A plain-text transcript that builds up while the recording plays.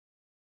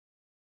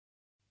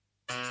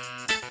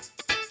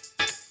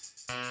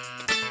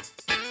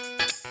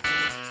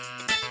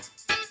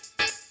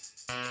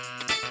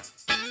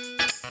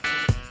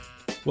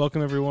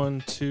Welcome,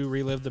 everyone, to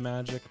Relive the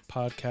Magic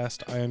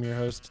podcast. I am your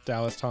host,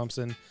 Dallas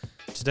Thompson.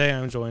 Today,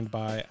 I'm joined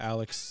by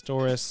Alex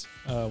Storis,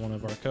 one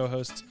of our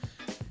co-hosts,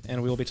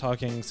 and we will be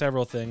talking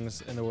several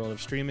things in the world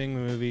of streaming,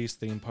 movies,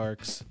 theme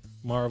parks,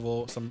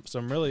 Marvel,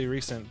 some really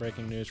recent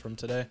breaking news from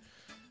today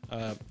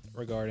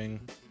regarding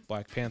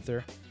Black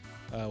Panther.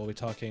 We'll be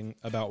talking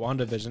about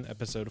WandaVision,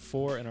 Episode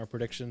 4, and our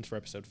predictions for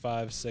Episode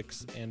 5,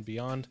 6, and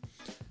beyond.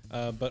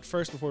 But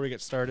first, before we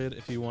get started,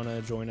 if you want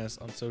to join us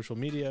on social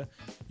media,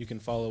 you can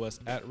follow us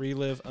at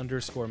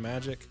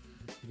Relive_Magic.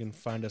 You can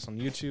find us on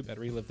YouTube at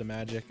Relive the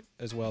Magic,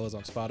 as well as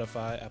on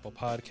Spotify, Apple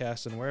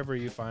Podcasts, and wherever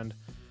you find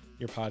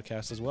your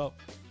podcasts as well.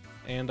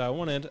 And I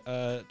wanted,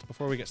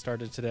 before we get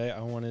started today,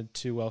 I wanted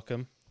to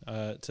welcome,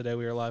 today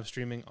we are live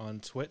streaming on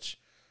Twitch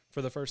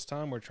for the first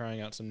time. We're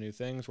trying out some new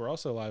things. We're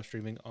also live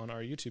streaming on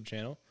our YouTube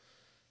channel,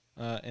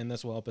 and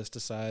this will help us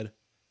decide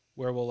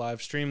where we'll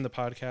live stream the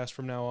podcast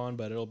from now on,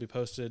 but it'll be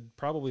posted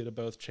probably to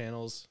both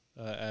channels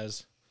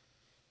as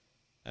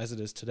it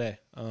is today.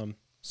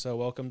 So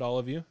welcome to all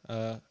of you.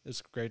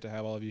 It's great to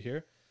have all of you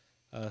here.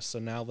 So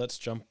now let's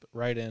jump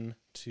right in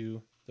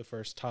to the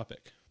first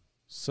topic.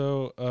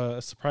 So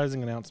a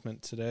surprising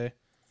announcement today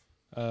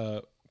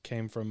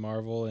came from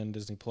Marvel and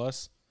Disney+.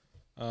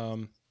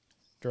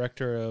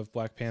 Director of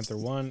Black Panther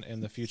 1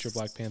 and the future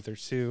Black Panther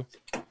 2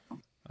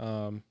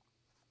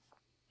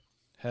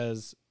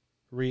 has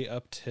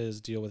re-upped his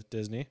deal with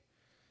Disney.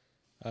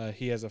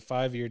 He has a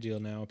 5-year deal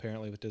now,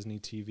 apparently, with Disney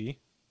TV.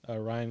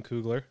 Ryan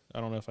Coogler, I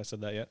don't know if I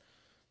said that yet,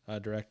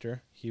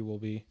 director, he will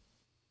be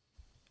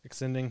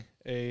extending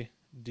a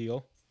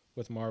deal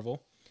with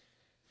Marvel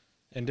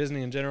and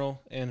Disney in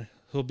general, and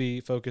he'll be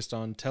focused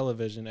on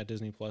television at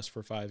Disney Plus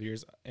for 5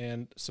 years,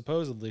 and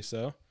supposedly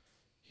so,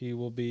 he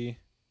will be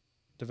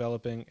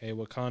developing a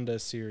Wakanda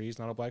series,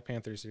 not a Black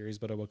Panther series,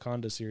 but a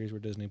Wakanda series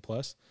with Disney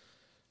Plus,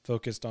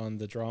 focused on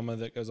the drama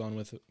that goes on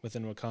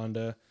within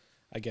Wakanda.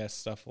 I guess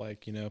stuff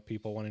like,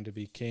 people wanting to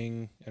be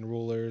king and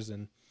rulers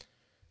and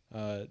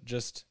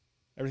just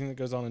everything that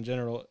goes on in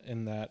general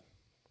in that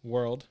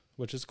world,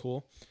 which is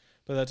cool.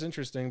 But that's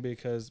interesting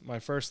because my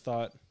first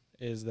thought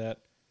is that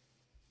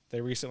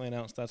they recently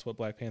announced that's what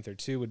Black Panther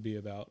 2 would be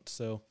about.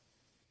 So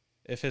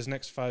if his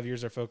next 5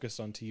 years are focused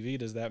on TV,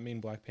 does that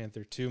mean Black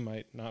Panther 2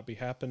 might not be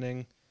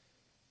happening?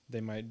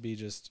 They might be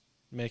just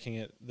making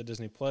it the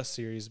Disney Plus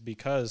series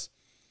because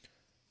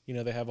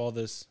they have all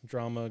this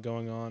drama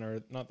going on,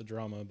 or not the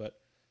drama,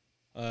 but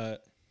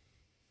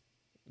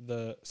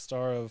the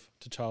star of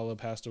T'Challa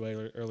passed away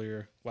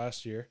earlier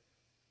last year,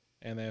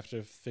 and they have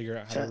to figure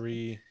out how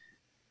to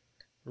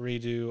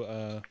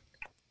redo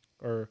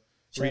or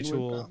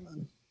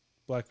retool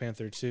Black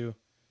Panther 2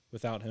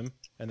 without him.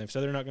 And they've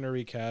said they're not going to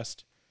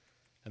recast,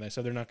 and they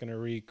said they're not going to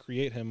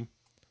recreate him.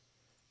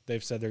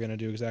 They've said they're going to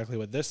do exactly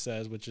what this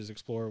says, which is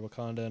explore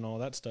Wakanda and all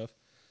that stuff.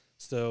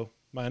 So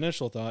my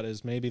initial thought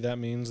is maybe that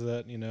means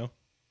that,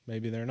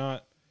 maybe they're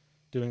not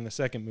doing the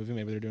second movie.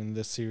 Maybe they're doing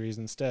this series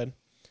instead.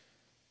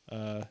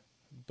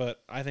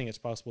 But I think it's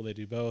possible they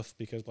do both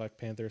because Black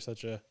Panther is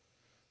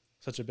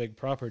such a big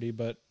property.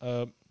 But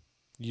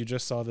you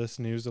just saw this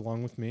news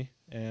along with me.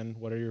 And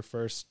what are your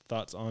first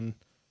thoughts on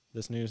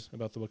this news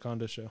about the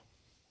Wakanda show?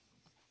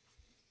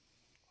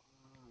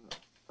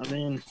 I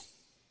mean,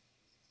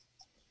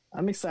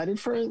 I'm excited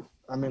for it.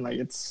 I mean,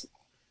 it's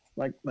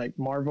like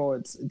Marvel.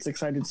 It's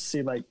exciting to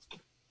see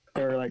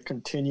they're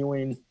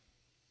continuing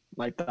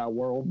that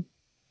world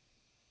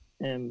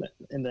in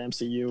the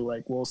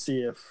MCU. We'll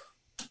see if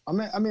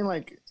I'm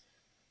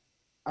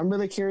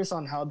really curious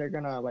on how they're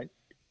gonna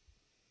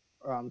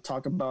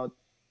talk about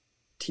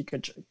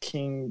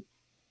King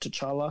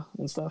T'Challa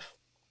and stuff.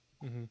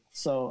 Mm-hmm.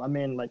 So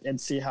and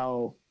see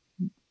how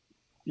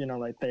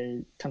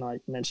they kind of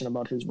mention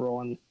about his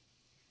role and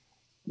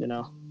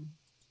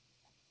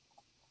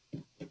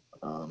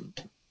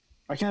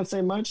I can't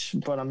say much,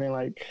 but I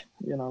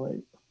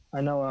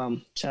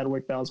know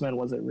Chadwick Boseman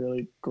was a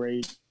really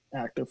great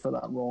actor for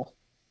that role.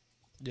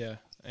 Yeah,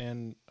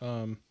 and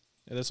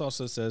this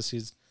also says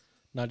he's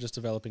not just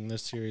developing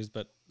this series,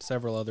 but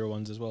several other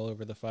ones as well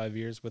over the 5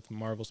 years with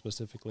Marvel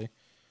specifically,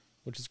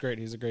 which is great.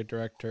 He's a great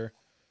director.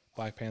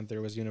 Black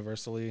Panther was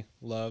universally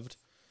loved,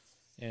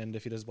 and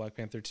if he does Black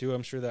Panther 2,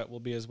 I'm sure that will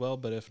be as well,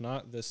 but if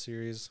not, this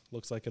series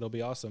looks like it'll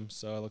be awesome,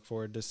 so I look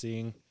forward to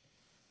seeing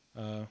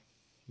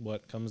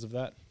what comes of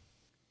that.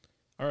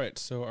 All right,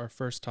 so our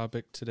first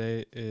topic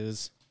today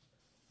is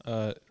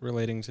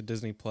relating to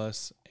Disney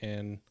Plus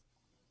and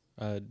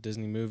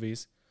Disney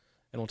movies,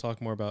 and we'll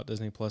talk more about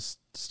Disney Plus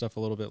stuff a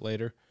little bit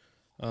later.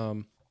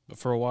 But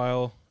for a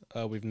while,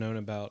 we've known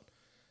about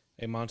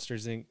a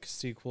Monsters, Inc.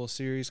 sequel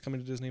series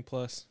coming to Disney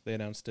Plus. They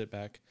announced it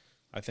back,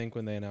 I think,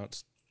 when they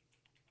announced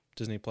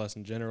Disney Plus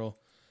in general.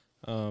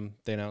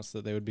 They announced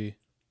that they would be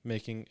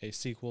making a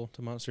sequel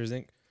to Monsters,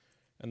 Inc.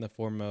 in the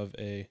form of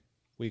a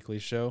weekly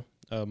show,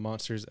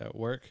 Monsters at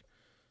Work,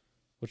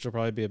 which will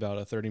probably be about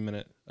a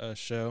 30-minute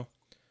show.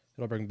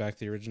 It'll bring back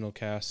the original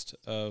cast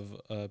of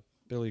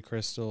Billy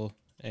Crystal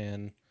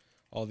and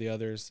all the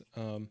others.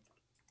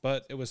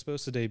 But it was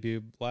supposed to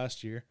debut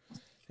last year,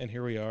 And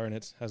here we are, and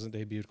it hasn't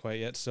debuted quite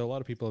yet. So a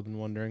lot of people have been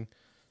wondering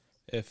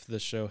if the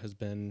show has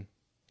been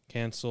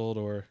canceled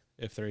or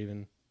if they're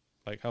even,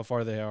 like, how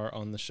far they are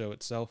on the show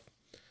itself.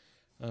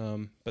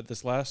 But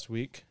this last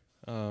week,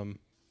 one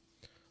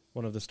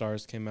of the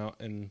stars came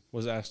out and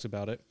was asked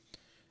about it,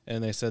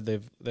 and they said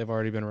they've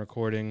already been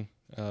recording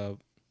the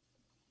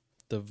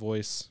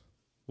voice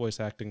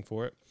acting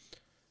for it,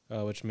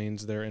 which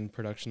means they're in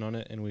production on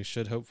it, and we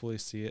should hopefully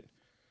see it.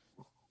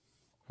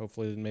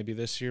 Hopefully, maybe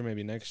this year,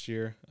 maybe next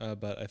year,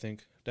 but I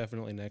think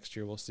definitely next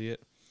year we'll see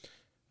it.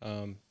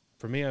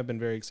 For me, I've been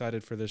very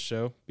excited for this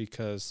show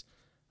because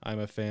I'm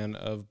a fan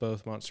of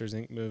both Monsters,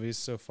 Inc. movies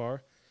so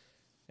far,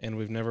 and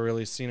we've never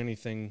really seen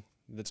anything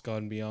that's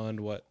gone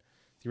beyond what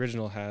the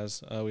original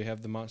has. We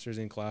have the Monsters,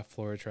 Inc. Laugh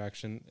Floor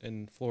attraction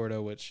in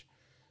Florida, which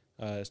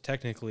is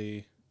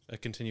technically a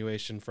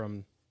continuation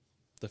from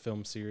the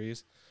film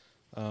series,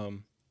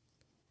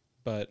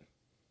 but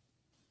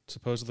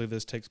supposedly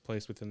this takes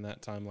place within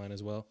that timeline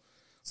as well.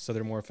 So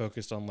they're more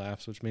focused on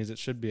laughs, which means it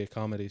should be a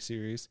comedy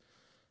series.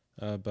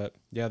 But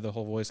yeah, the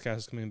whole voice cast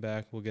is coming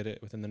back. We'll get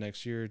it within the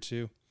next year or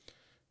two.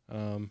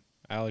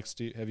 Alex,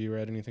 have you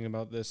read anything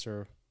about this,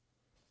 or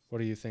what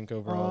do you think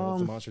overall of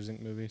the Monsters,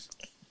 Inc. movies?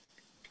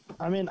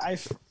 I mean,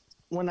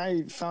 when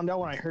I found out,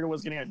 when I heard it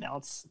was getting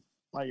announced,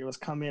 like it was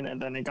coming,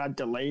 and then it got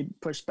delayed,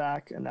 pushed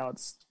back, and now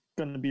it's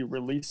going to be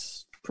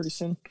released pretty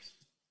soon.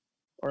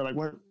 Or like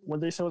when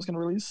they said it was going to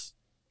release?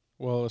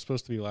 Well, it was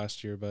supposed to be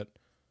last year, but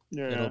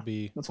it'll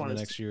be in the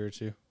next year or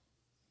two.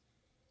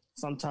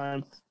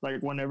 Sometime,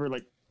 like whenever,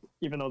 like,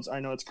 even though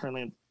I know it's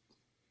currently in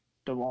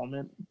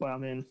development, but I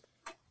mean,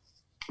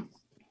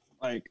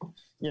 like,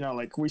 you know,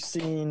 like we've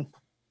seen,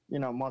 you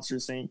know,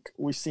 Monsters, Inc.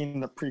 We've seen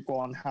the prequel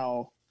on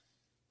how,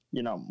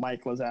 you know,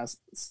 Mike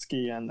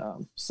Wazowski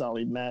and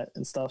Sully met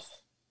and stuff.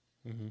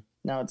 Mm-hmm.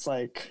 Now it's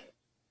like,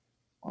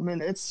 I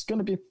mean, it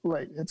could be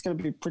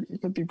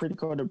pretty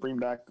cool to bring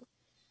back,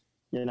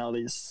 you know,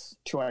 these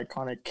two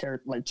iconic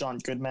characters, like John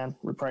Goodman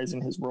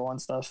reprising his role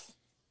and stuff.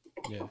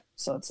 Yeah.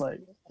 So it's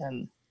like,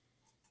 and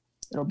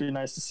it'll be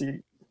nice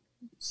to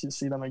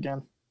see them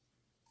again.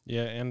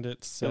 Yeah, and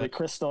it's Billy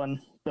Crystal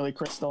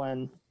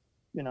and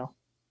you know,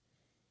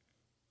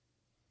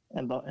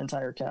 and the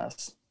entire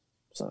cast.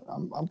 So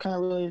I'm kind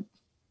of really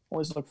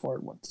always look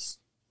forward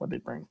what they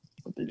bring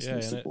with these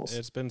new sequels.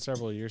 It's been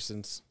several years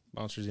since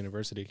Monsters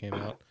University came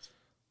out.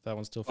 That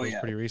one still feels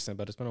pretty recent,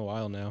 but it's been a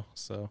while now,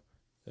 so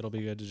it'll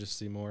be good to just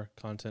see more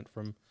content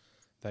from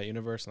that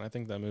universe, and I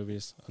think that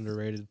movie's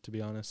underrated, to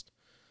be honest.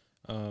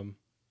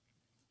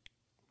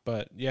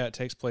 But yeah, it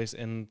takes place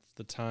in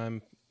the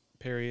time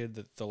period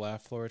that the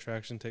Laugh Floor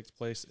attraction takes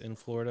place in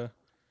Florida,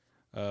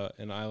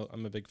 and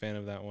I'm a big fan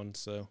of that one,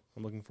 so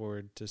I'm looking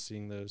forward to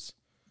seeing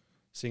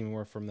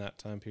more from that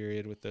time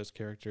period with those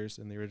characters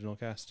in the original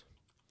cast.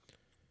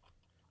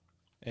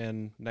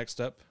 And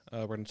next up,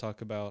 we're going to talk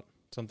about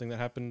something that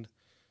happened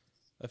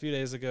a few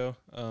days ago.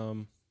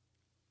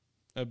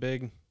 A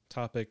big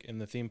topic in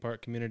the theme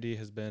park community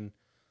has been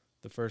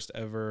the first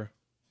ever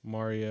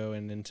Mario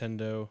and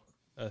Nintendo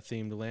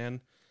themed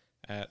land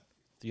at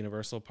the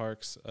Universal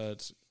parks.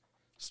 It's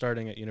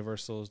starting at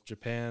Universal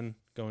Japan,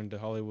 going to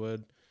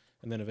Hollywood,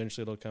 and then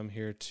eventually it'll come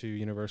here to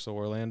Universal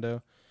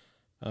Orlando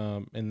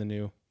in the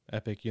new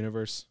Epic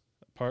Universe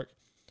park.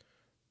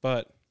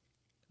 But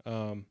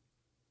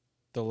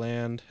the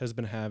land has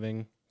been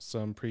having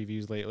some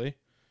previews lately,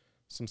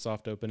 some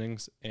soft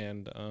openings,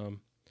 and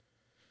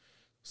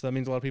so that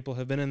means a lot of people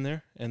have been in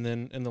there. And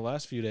then in the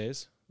last few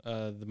days,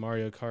 the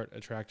Mario Kart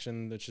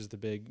attraction, which is the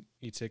big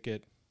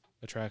e-ticket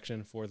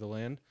attraction for the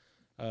land,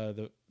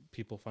 the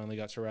people finally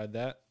got to ride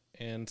that,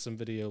 and some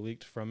video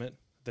leaked from it.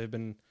 They've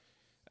been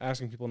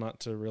asking people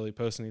not to really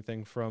post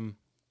anything from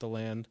the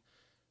land,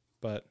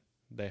 but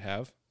they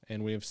have,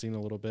 and we have seen a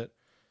little bit.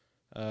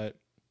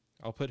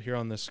 I'll put here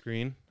on the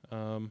screen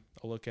a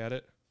look at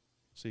it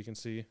so you can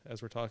see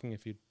as we're talking.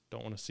 If you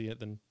don't want to see it,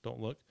 then don't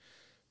look.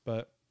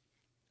 But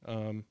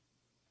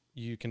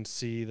you can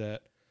see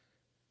that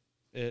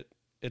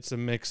it's a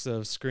mix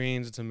of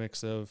screens, it's a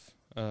mix of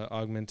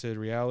augmented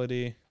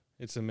reality,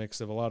 it's a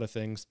mix of a lot of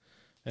things,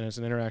 and it's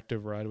an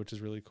interactive ride, which is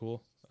really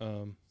cool.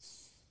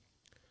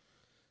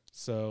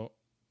 So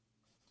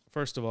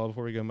first of all,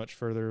 before we go much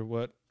further,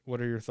 what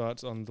are your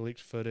thoughts on the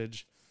leaked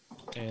footage,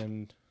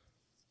 and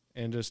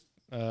just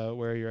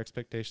where are your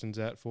expectations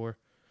at for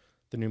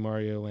the new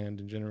Mario Land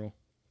in general?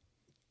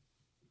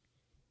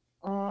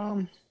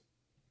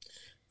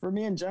 For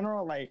me in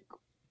general, like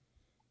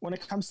when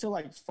it comes to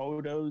like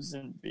photos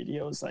and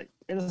videos, like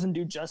it doesn't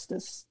do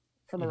justice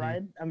for the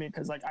ride. I mean,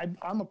 because like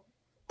I'm a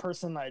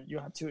person that you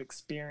have to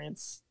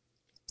experience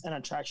an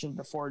attraction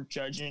before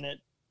judging it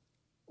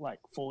like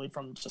fully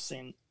from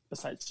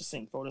besides just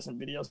seeing photos and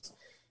videos.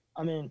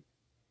 I mean,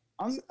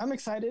 I'm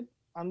excited.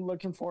 I'm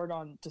looking forward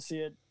to see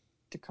it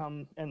to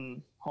come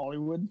in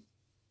Hollywood.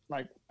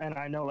 Like, and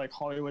I know like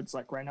Hollywood's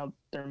like right now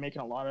they're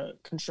making a lot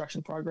of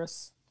construction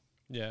progress.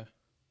 Yeah.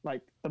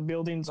 Like the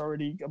building's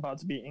already about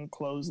to be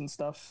enclosed and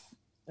stuff,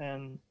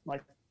 and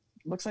like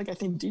looks like I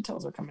think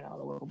details are coming out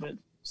a little bit.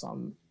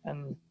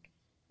 And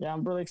yeah,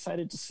 I'm really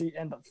excited to see,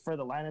 and for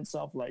the land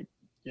itself, like,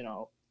 you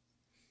know,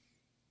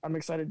 I'm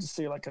excited to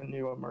see like a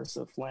new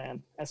immersive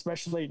land,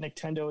 especially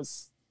Nintendo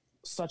is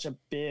such a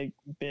big,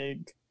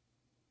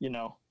 you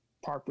know,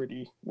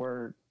 property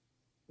where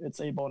it's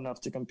able enough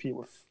to compete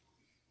with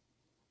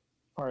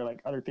probably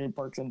like other theme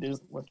parks and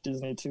with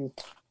Disney too.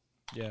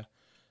 Yeah.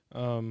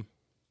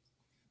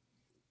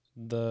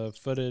 The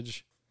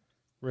footage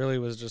really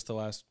was just the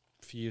last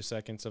few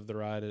seconds of the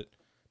ride. It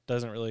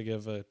doesn't really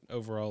give an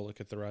overall look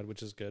at the ride,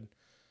 which is good.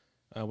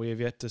 We have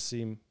yet to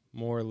see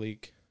more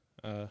leak.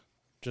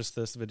 Just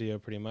this video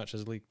pretty much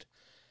has leaked.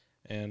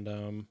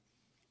 And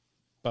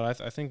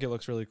but I think it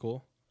looks really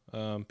cool.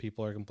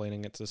 People are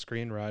complaining it's a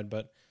screen ride,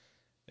 but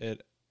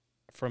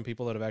from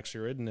people that have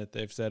actually ridden it,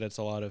 they've said it's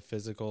a lot of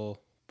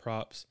physical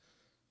props,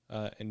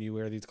 and you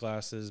wear these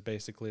glasses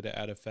basically to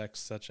add effects,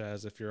 such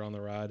as if you're on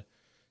the ride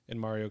in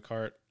Mario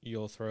Kart,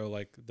 you'll throw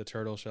like the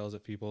turtle shells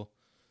at people.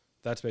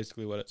 That's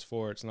basically what it's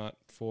for. It's not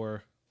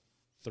for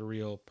the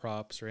real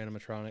props or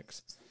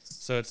animatronics.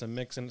 So it's a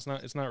mix, and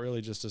it's not really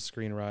just a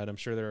screen ride. I'm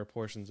sure there are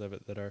portions of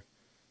it that are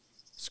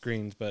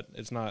screens, but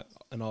it's not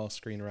an all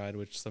screen ride,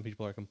 which some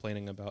people are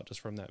complaining about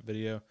just from that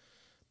video.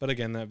 But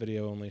again, that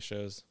video only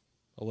shows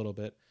a little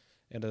bit.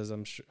 And as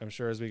I'm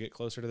sure as we get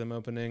closer to them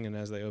opening and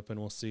as they open,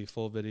 we'll see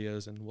full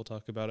videos and we'll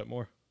talk about it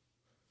more.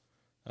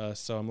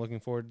 So I'm looking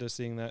forward to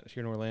seeing that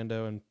here in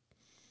Orlando and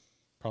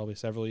probably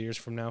several years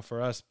from now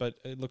for us. But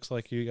it looks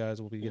like you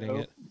guys will be getting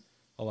it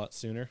a lot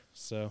sooner.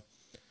 So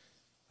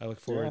I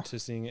look forward to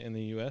seeing it in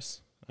the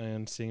U.S.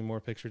 and seeing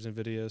more pictures and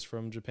videos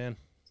from Japan.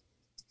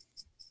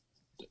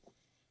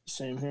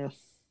 Same here.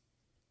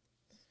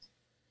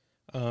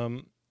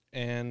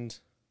 And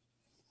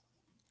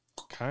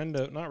kind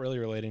of not really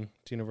relating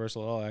to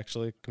Universal at all,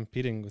 actually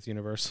competing with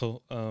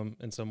Universal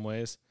in some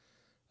ways.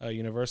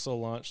 Universal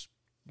launched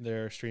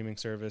their streaming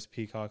service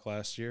Peacock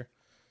last year.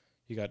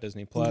 You got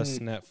Disney Plus,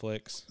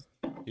 Netflix,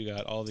 you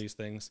got all these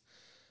things.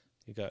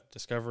 You got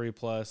Discovery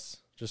Plus,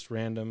 just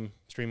random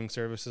streaming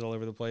services all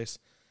over the place.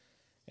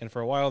 And for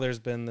a while there's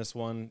been this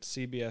one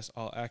CBS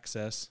All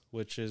Access,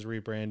 which is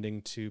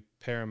rebranding to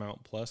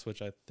Paramount Plus,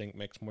 which I think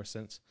makes more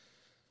sense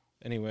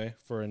anyway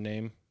for a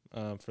name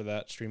for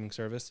that streaming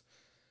service.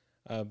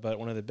 But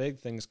one of the big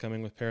things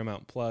coming with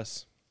Paramount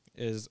Plus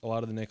is a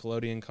lot of the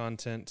Nickelodeon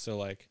content. So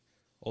like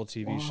old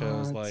TV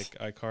shows like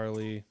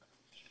iCarly,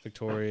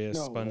 Victorious,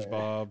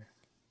 SpongeBob,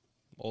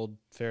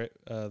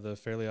 the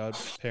Fairly Odd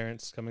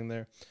Parents coming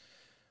there.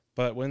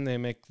 But when they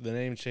make the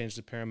name change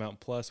to Paramount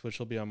Plus, which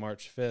will be on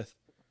March 5th,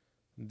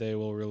 they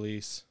will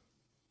release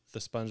the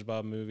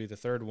SpongeBob movie, the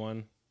third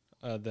one,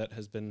 that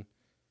has been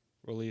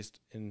released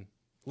in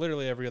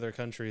literally every other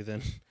country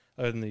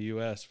other than the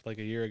U.S. like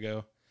a year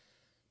ago.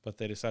 But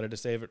they decided to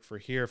save it for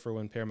here for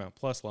when Paramount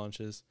Plus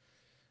launches.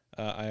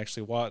 I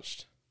actually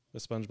watched the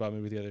SpongeBob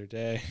movie the other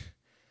day,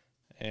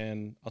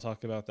 and I'll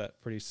talk about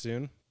that pretty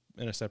soon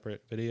in a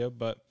separate video.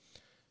 But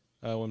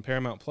when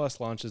Paramount Plus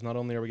launches, not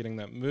only are we getting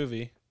that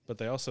movie, but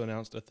they also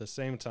announced at the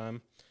same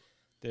time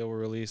they will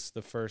release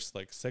the first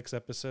 6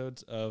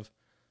 episodes of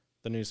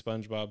the new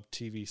SpongeBob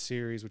TV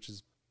series, which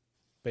is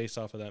based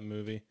off of that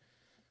movie,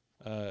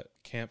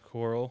 Camp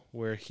Coral,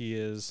 where it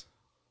is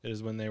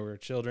when they were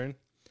children.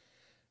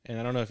 And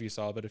I don't know if you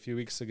saw, but a few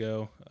weeks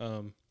ago,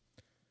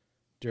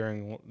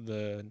 during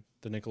the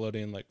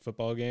Nickelodeon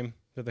football game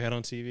that they had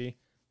on TV,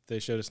 they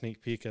showed a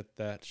sneak peek at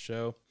that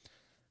show.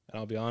 And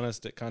I'll be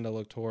honest, it kind of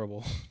looked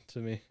horrible to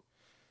me.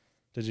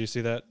 Did you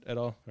see that at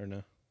all, or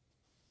no?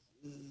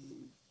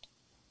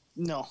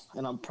 No,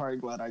 and I'm probably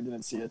glad I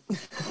didn't see it.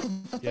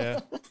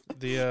 Yeah,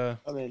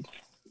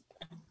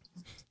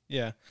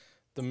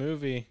 the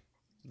movie,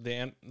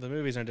 the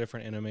movies are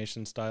different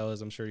animation style,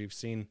 as I'm sure you've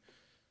seen.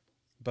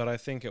 But I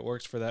think it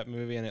works for that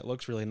movie, and it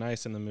looks really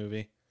nice in the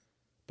movie.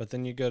 But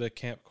then you go to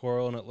Camp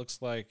Coral, and it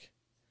looks like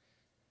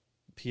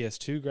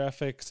PS2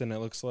 graphics, and it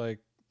looks like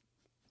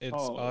it's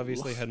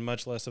obviously had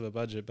much less of a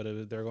budget,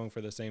 but they're going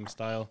for the same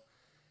style.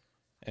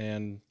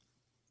 And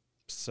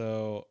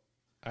so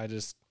I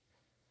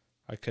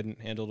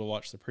couldn't handle to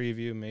watch the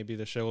preview. Maybe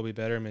the show will be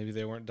better. Maybe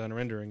they weren't done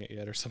rendering it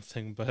yet or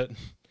something. But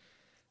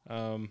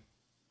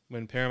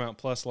when Paramount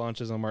Plus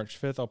launches on March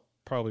 5th, I'll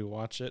probably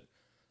watch it.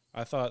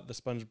 I thought the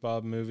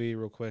SpongeBob movie,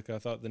 real quick, I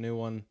thought the new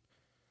one,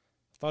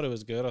 I thought it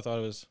was good. I thought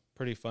it was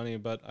pretty funny,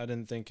 but I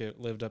didn't think it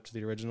lived up to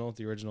the original.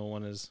 The original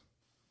one is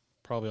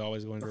probably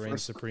always going to reign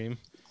supreme.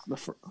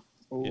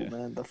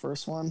 Man, the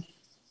first one.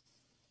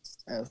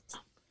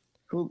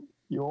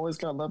 You always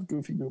gotta love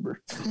Goofy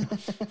Goober.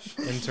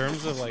 In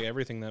terms of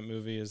everything, that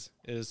movie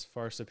is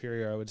far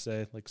superior, I would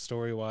say.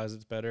 Story-wise,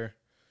 it's better.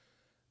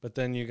 But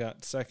then you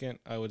got second,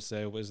 I would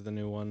say, was the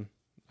new one.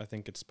 I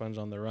think it's Sponge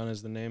on the Run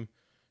is the name.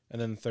 And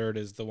then third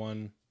is the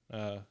one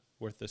where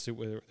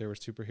there were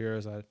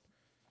superheroes. I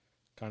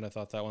kind of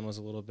thought that one was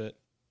a little bit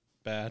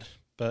bad.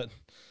 But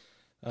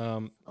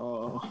so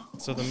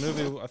the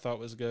movie I thought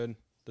was good.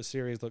 The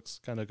series looks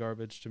kind of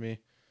garbage to me.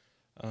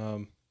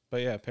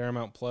 But yeah,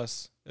 Paramount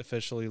Plus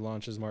officially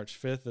launches March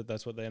 5th.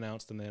 That's what they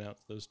announced, and they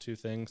announced those two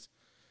things.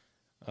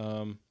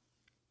 So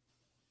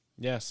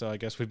I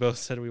guess we both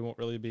said we won't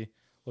really be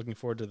looking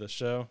forward to the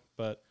show.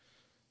 But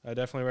I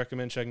definitely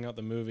recommend checking out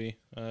the movie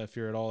if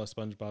you're at all a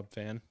SpongeBob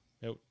fan.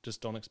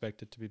 Just don't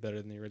expect it to be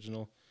better than the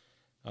original.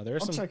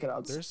 There's I'll check it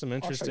out. There's some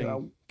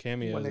interesting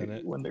cameos in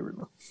it. When they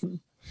remove.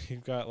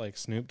 You've got like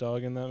Snoop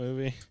Dogg in that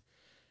movie,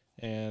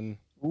 and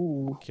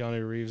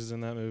Keanu Reeves is in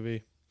that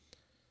movie.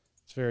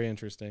 It's very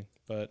interesting.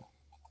 But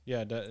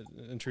yeah,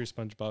 in true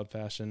SpongeBob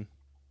fashion,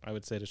 I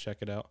would say to check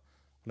it out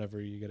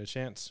whenever you get a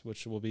chance,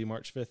 which will be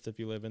March 5th if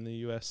you live in the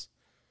U.S.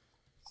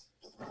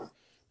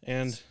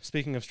 And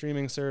speaking of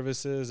streaming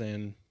services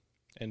and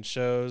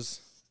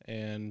shows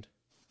and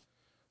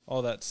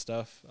all that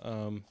stuff,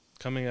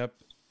 coming up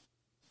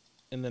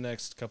in the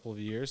next couple of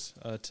years,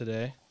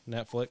 today,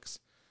 Netflix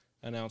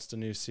announced a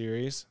new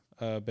series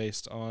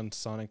based on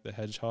Sonic the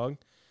Hedgehog.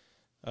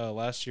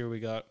 Last year we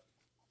got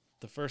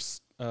the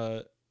first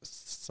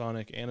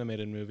Sonic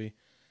animated movie.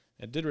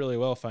 It did really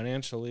well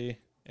financially,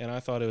 and I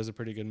thought it was a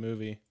pretty good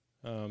movie.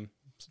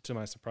 To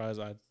my surprise,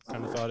 I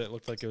kind of thought it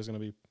looked like it was going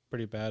to be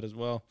pretty bad as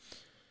well.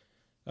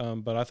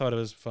 But I thought it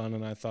was fun,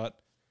 and I thought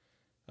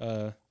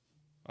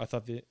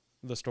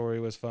the story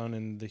was fun,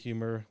 and the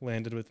humor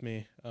landed with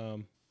me.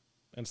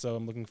 And so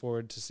I'm looking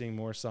forward to seeing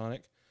more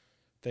Sonic.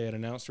 They had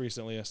announced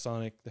recently a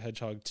Sonic the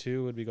Hedgehog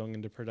 2 would be going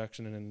into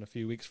production in a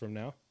few weeks from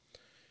now.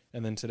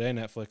 And then today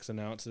Netflix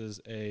announces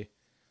a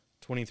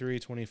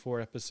 24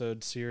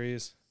 episode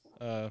series.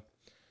 I'm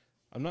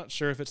not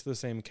sure if it's the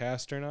same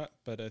cast or not,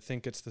 but I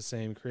think it's the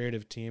same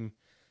creative team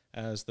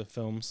as the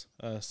films.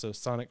 So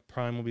Sonic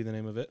Prime will be the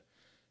name of it,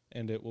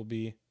 and it will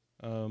be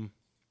on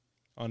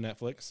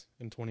Netflix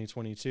in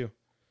 2022.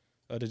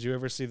 Did you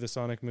ever see the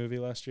Sonic movie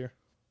last year?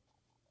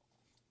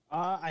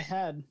 I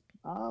had.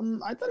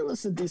 I thought it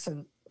was a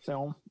decent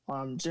film.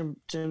 Jim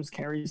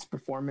Carrey's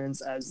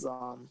performance as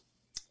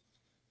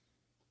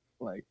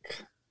like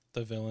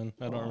the villain.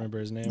 I don't remember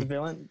his name. The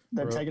villain,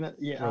 the antagonist.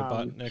 Yeah,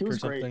 Robotnik he was or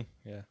something. Great.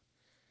 Yeah.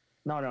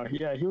 No,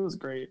 yeah, he was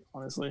great.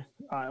 Honestly,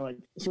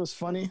 he was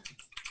funny.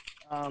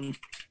 Yeah,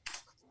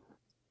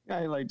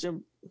 like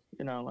Jim.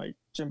 Like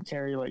Jim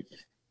Carrey. Like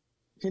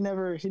he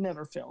never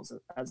fails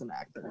as an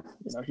actor.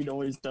 He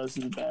always does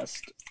his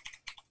best,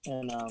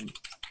 and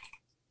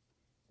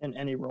in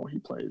any role he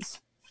plays.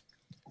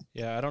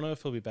 Yeah, I don't know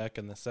if he'll be back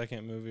in the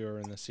second movie or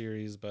in the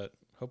series, but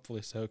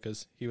hopefully so,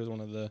 because he was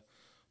one of the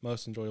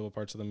most enjoyable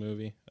parts of the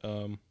movie,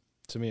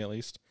 to me at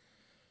least.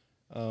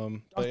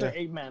 Dr.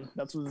 Eggman,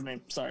 that's what his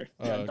name. Sorry,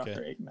 okay.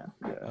 Dr. Eggman.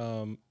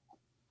 Yeah.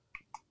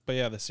 But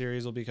yeah, the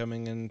series will be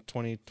coming in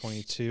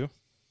 2022,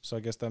 so I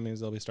guess that means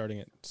they'll be starting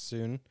it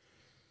soon.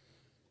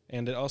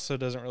 And it also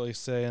doesn't really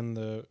say in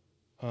the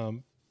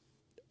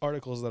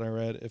articles that I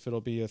read if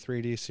it'll be a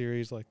 3D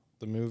series like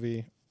the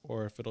movie,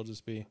 or if it'll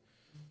just be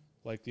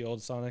like the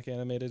old Sonic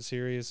animated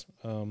series.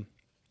 And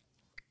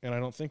I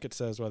don't think it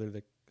says whether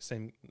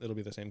it'll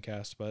be the same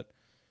cast, but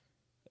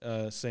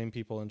same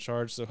people in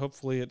charge. So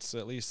hopefully it's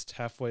at least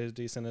halfway as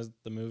decent as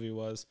the movie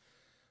was.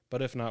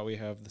 But if not, we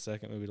have the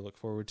second movie to look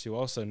forward to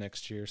also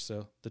next year.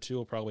 So the two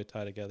will probably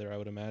tie together, I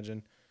would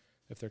imagine,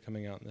 if they're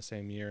coming out in the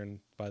same year and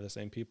by the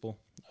same people.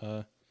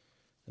 And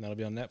that'll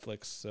be on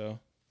Netflix. So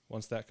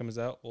once that comes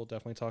out, we'll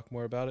definitely talk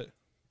more about it.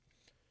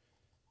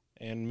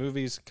 And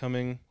movies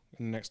coming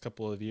in the next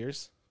couple of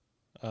years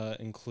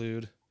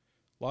include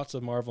lots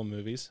of Marvel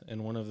movies,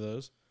 and one of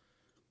those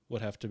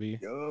would have to be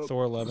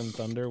Thor: Love and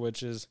Thunder,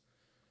 which is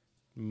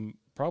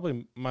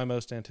probably my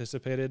most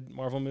anticipated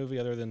Marvel movie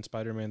other than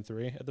Spider-Man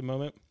 3 at the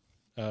moment,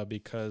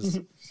 because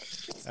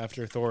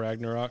after Thor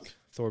Ragnarok,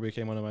 Thor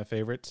became one of my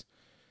favorites.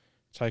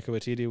 Taika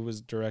Waititi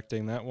was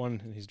directing that one,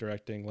 and he's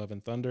directing Love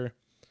and Thunder.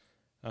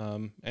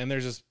 And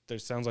there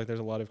sounds like there's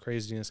a lot of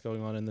craziness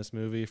going on in this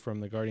movie, from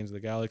the Guardians of the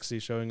Galaxy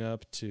showing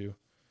up to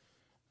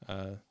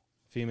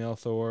female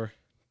Thor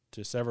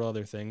to several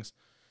other things.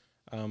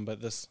 But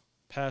this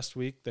past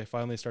week, they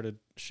finally started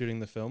shooting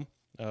the film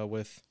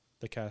with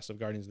the cast of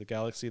Guardians of the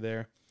Galaxy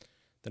there.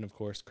 Then, of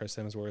course, Chris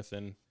Hemsworth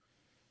and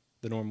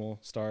the normal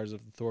stars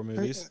of the Thor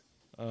movies.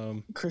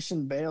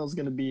 Christian Bale's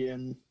going to be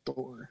in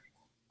Thor.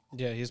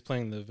 Yeah, he's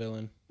playing the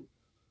villain.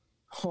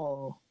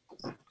 Oh.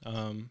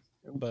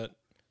 But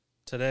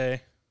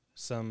today,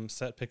 some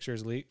set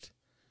pictures leaked.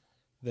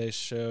 They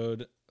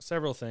showed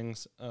several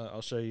things.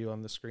 I'll show you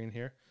on the screen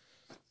here.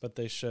 But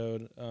they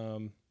showed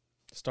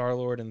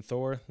Star-Lord and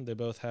Thor. They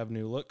both have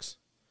new looks.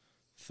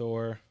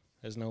 Thor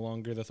is no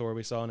longer the Thor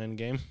we saw in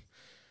Endgame.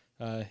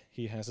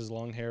 He has his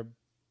long hair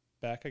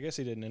back. I guess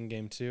he did in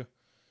Endgame too.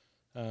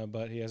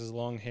 But he has his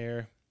long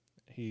hair.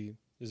 He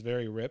is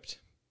very ripped,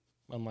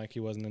 unlike he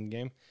was in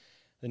Endgame.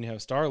 Then you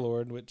have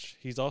Star-Lord, which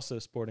he's also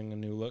sporting a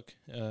new look.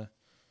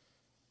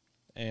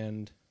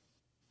 And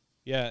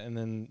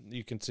then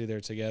you can see they're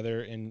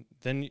together. And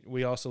then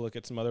we also look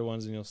at some other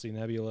ones, and you'll see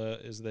Nebula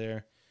is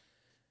there.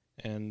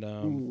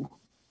 And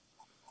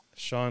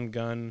Sean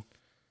Gunn,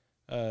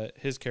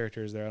 his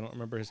character is there. I don't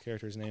remember his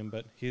character's name,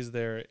 but he's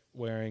there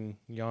wearing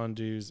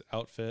Yondu's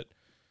outfit,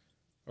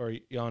 or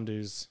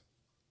Yondu's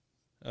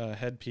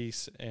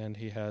headpiece, and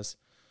he has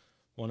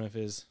one of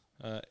his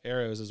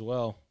arrows as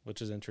well,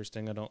 which is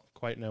interesting. I don't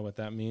quite know what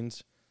that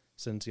means,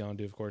 since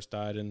Yondu, of course,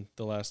 died in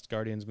the last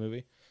Guardians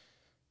movie.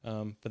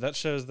 But that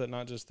shows that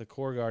not just the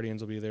core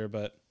Guardians will be there,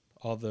 but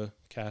all the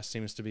cast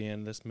seems to be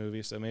in this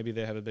movie. So maybe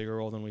they have a bigger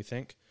role than we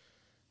think.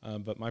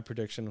 But my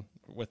prediction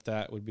with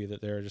that would be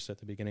that they're just at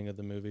the beginning of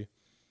the movie,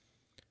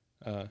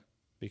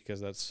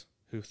 because that's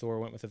who Thor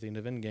went with at the end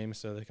of Endgame.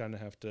 So they kind of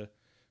have to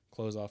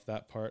close off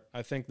that part.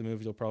 I think the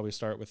movie will probably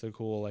start with a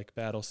cool like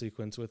battle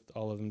sequence with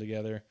all of them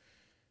together,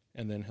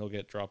 and then he'll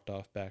get dropped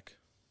off back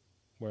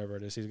wherever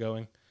it is he's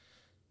going.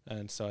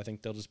 And so I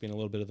think they'll just be in a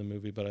little bit of the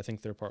movie, but I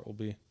think their part will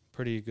be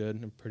pretty good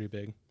and pretty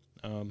big.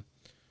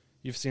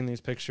 You've seen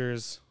these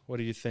pictures. What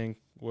do you think?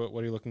 What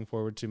are you looking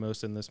forward to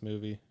most in this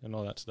movie and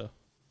all that stuff?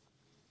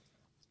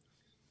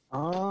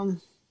 I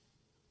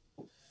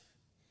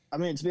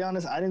mean, to be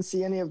honest, I didn't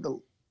see any of the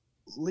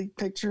leaked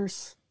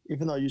pictures,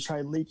 even though you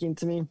tried leaking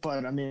to me.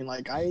 But I mean,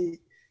 like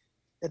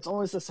it's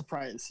always a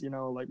surprise, you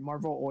know. Like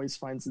Marvel always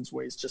finds its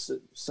ways just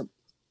to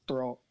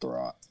throw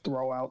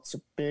out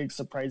some big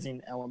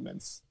surprising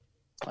elements,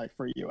 like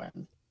for you,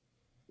 and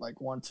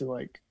like want to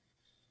like,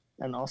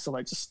 and also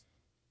like just,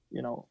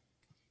 you know,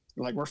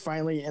 like we're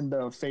finally in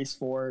the phase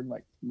 4,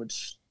 like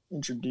which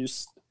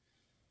introduced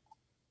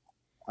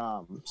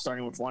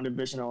starting with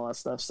WandaVision and all that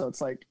stuff. So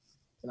it's like,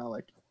 you know,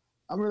 like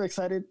I'm really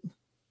excited.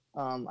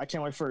 I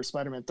can't wait for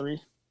Spider-Man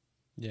 3.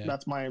 Yeah,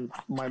 that's my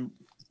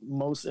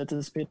most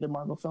anticipated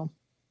Marvel film.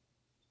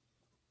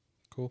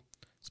 Cool.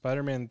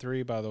 Spider-Man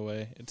 3, by the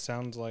way, it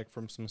sounds like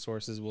from some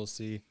sources we'll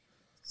see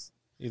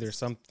either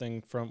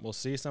we'll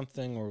see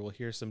something, or we'll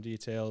hear some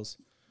details,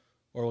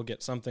 or we'll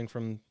get something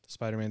from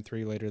Spider-Man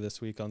 3 later this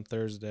week on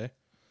Thursday.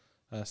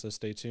 So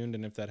stay tuned,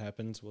 and if that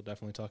happens, we'll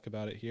definitely talk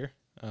about it here.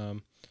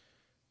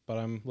 But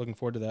I'm looking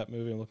forward to that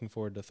movie. I'm looking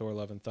forward to Thor: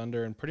 Love and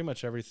Thunder, and pretty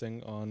much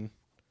everything on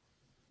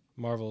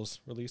Marvel's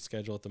release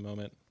schedule at the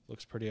moment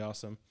looks pretty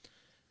awesome.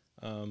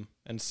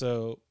 And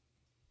so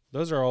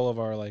those are all of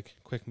our like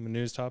quick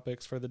news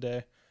topics for the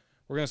day.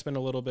 We're going to spend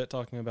a little bit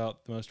talking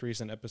about the most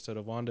recent episode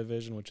of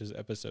WandaVision, which is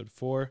episode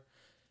 4.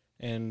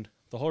 And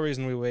the whole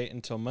reason we wait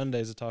until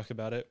Mondays to talk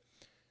about it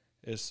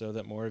is so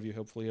that more of you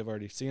hopefully have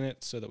already seen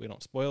it, so that we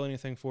don't spoil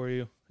anything for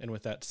you. And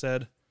with that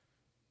said,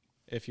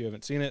 if you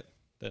haven't seen it,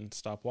 then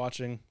stop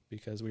watching,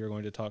 because we are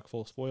going to talk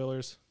full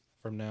spoilers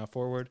from now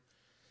forward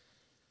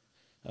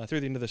through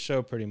the end of the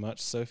show pretty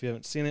much. So if you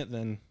haven't seen it,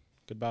 then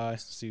goodbye.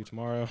 See you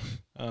tomorrow.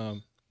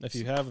 If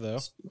you have, though,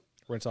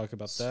 we're going to talk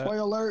about that.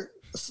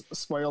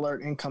 Spoiler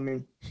alert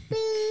incoming.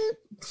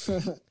 We're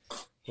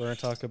going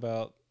to talk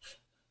about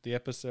the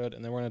episode,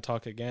 and then we're going to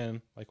talk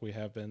again, like we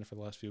have been for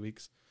the last few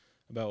weeks,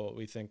 about what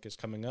we think is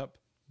coming up.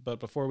 But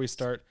before we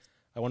start,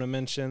 I want to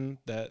mention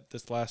that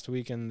this last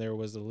weekend there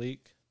was a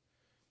leak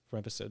from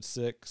episode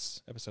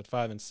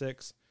 5 and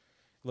 6.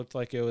 It looked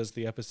like it was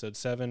the episode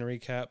 7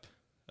 recap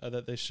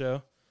that they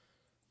show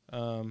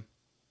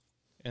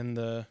in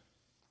the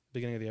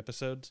beginning of the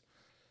episodes.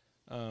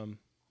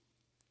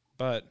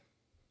 But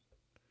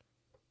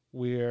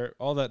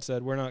all that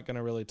said, we're not going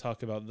to really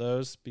talk about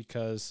those,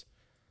 because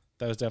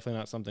that was definitely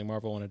not something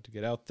Marvel wanted to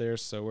get out there.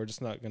 So we're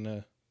just not going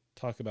to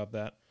talk about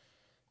that,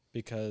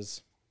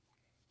 because,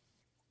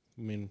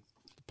 I mean,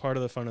 part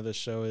of the fun of this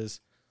show is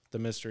the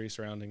mystery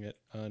surrounding it,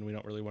 and we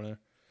don't really want to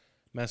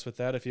mess with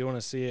that. If you want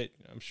to see it,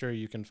 I'm sure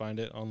you can find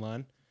it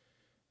online.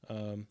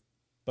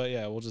 But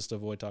yeah, we'll just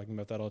avoid talking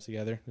about that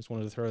altogether. Just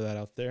wanted to throw that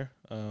out there.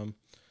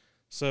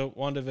 So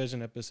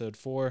WandaVision episode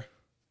 4,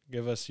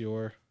 give us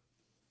your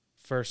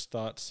first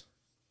thoughts,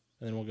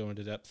 and then we'll go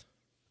into depth.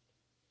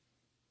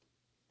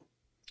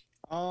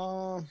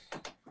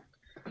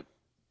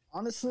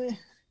 Honestly,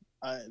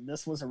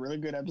 this was a really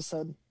good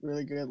episode.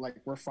 Really good. Like,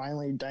 we're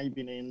finally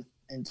diving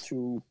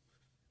into,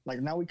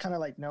 like, now we kind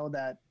of like know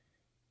that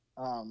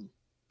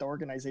the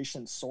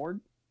organization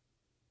SWORD,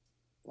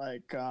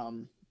 like,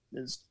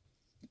 is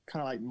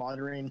kind of like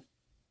monitoring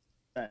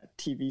that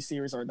TV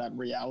series, or that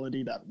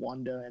reality that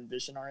Wanda and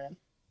Vision are in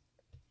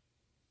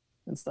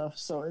and stuff.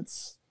 So it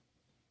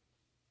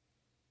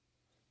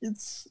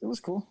was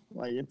cool.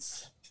 Like,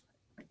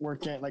 we're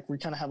kind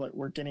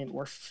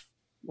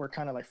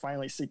of like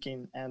finally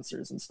seeking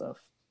answers and stuff,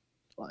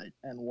 like,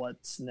 and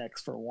what's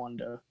next for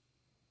Wanda.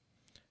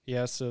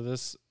 Yeah, so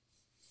this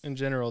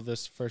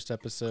first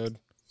episode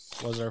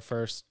was our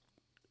first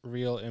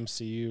real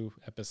MCU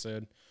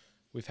episode.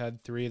 We've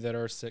had 3 that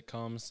are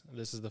sitcoms.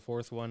 This is the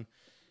 4th one.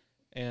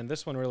 And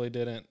this one really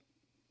didn't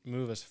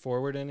move us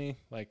forward any.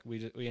 Like,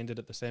 we ended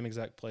at the same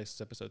exact place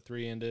as episode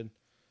 3 ended,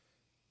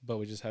 but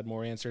we just had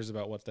more answers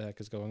about what the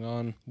heck is going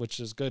on, which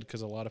is good,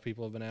 because a lot of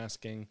people have been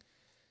asking,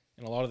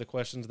 and a lot of the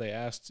questions they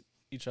asked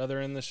each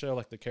other in the show,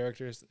 like the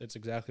characters, it's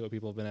exactly what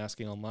people have been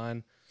asking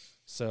online.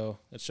 So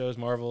it shows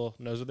Marvel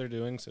knows what they're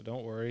doing, so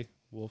don't worry.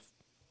 We'll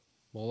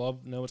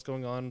all know what's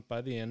going on by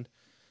the end.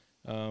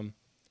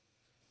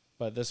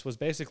 But this was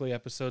basically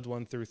episodes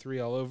 1 through 3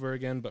 all over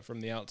again, but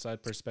from the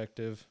outside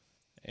perspective.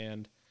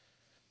 And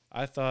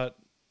I thought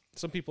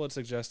some people had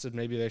suggested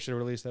maybe they should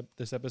release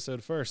this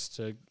episode first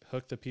to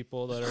hook the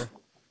people that are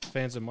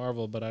fans of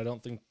Marvel, but I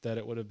don't think that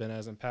it would have been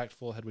as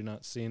impactful had we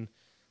not seen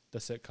the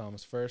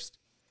sitcoms first.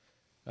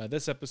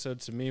 This episode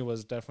to me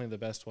was definitely the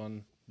best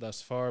one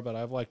thus far, but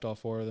I've liked all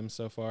 4 of them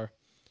so far.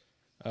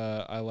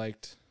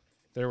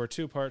 There were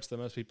two parts that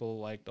most people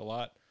liked a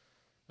lot: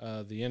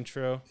 the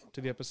intro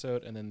to the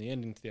episode and then the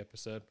ending to the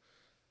episode.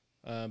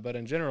 But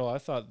in general, I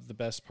thought the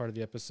best part of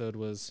the episode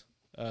was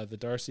the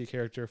Darcy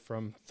character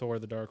from Thor: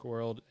 The Dark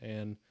World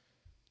and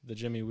the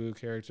Jimmy Woo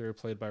character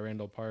played by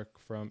Randall Park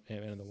from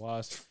Ant-Man and the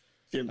Wasp.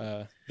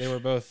 They were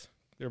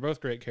both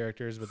great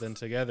characters, but then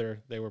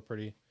together they were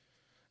pretty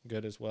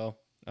good as well.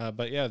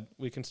 But yeah,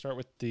 we can start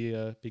with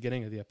the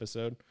beginning of the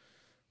episode,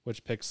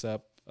 which picks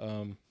up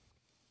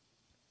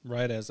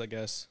right as, I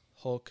guess,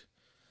 Hulk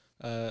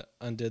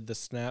undid the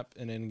snap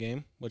in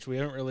Endgame, which we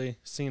haven't really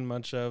seen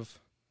much of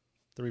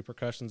the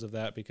repercussions of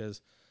that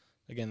because,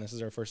 again, this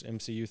is our first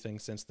MCU thing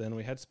since then.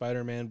 We had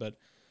Spider-Man, but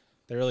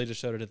they really just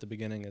showed it at the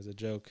beginning as a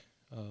joke.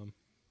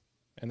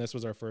 And this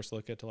was our first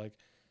look at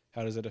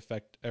how does it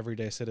affect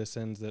everyday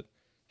citizens that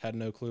had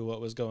no clue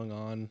what was going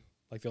on.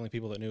 Like, the only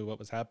people that knew what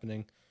was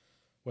happening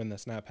when the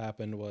snap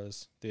happened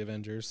was the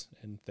Avengers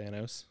and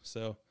Thanos.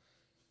 So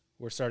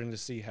we're starting to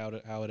see how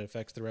it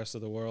affects the rest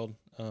of the world,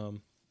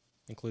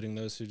 including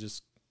those who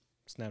just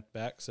snapped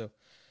back. So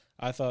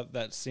I thought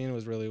that scene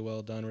was really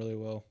well done, really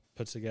well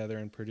put together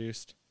and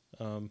produced.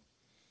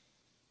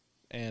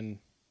 And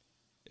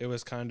it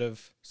was kind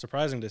of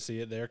surprising to see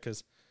it there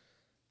because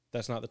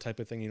that's not the type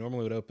of thing you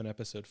normally would open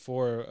episode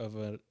 4 of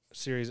a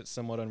series that's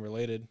somewhat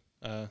unrelated.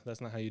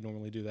 That's not how you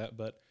normally do that,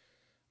 but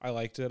I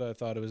liked it. I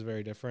thought it was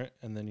very different.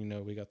 And then,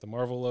 we got the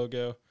Marvel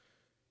logo,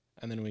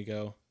 and then we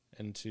go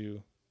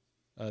into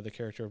the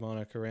character of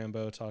Monica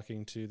Rambeau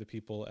talking to the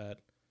people at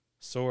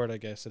SWORD, I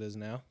guess it is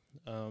now,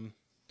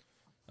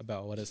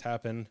 about what has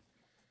happened.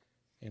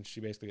 And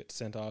she basically gets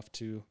sent off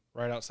to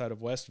right outside of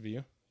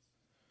Westview.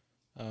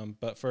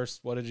 But first,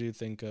 what did you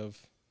think of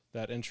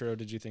that intro?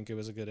 Did you think it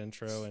was a good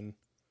intro and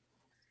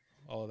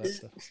all of that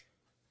stuff?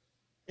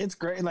 It's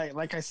great.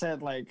 Like I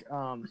said,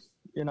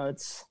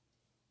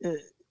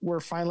 we're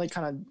finally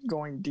kind of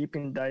going deep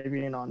and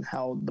diving on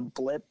how the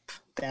blip,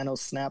 Thanos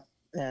snap,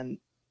 and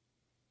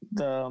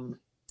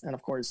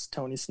of course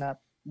Tony snap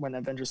when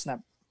Avengers snap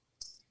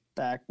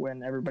back.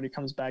 When everybody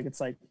comes back,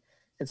 it's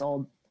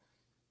all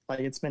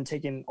it's been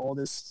taking all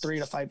this 3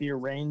 to 5 year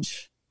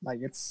range.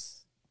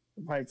 It's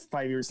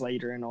 5 years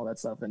later and all that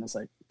stuff, and it's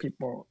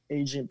people are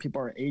aging,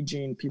 people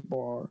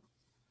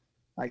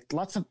are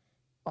lots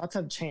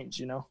have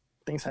changed.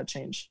 Things have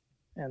changed,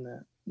 and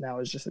now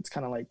it's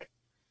kind of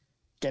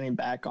getting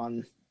back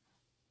on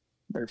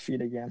their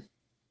feet again.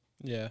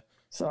 Yeah.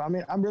 So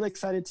I'm really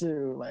excited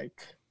to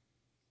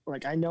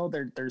I know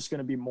there's going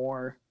to be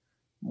more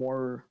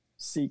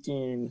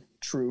seeking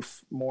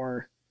truth,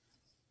 more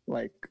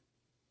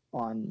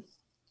on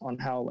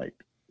how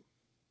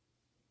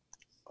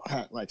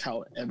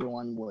how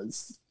everyone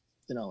was,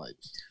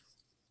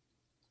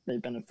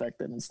 they've been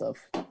affected and stuff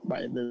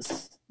by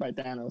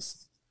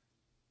Thanos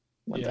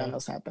when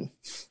Thanos happened.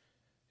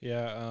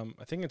 Yeah,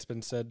 I think it's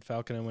been said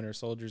Falcon and Winter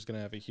Soldier is going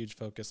to have a huge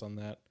focus on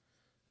that.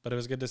 But it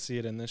was good to see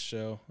it in this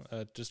show,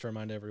 just to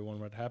remind everyone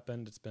what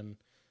happened. It's been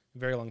a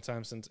very long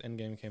time since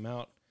Endgame came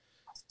out.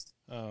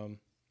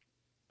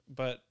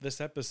 But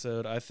this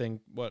episode, I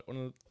think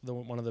one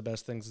of the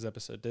best things this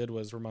episode did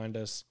was remind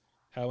us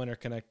how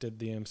interconnected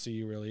the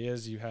MCU really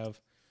is. You have,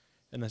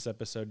 in this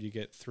episode, you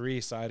get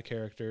 3 side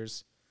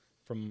characters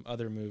from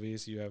other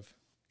movies. You have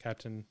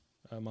Captain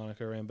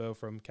Monica Rambeau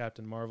from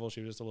Captain Marvel.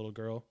 She was just a little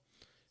girl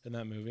in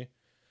that movie.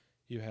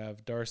 You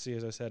have Darcy,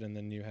 as I said, and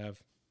then you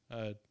have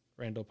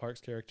Randall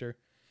Park's character.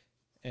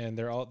 And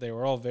they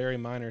were all very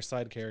minor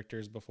side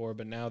characters before,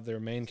 but now they're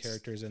main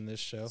characters in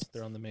this show.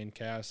 They're on the main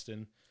cast,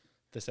 and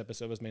this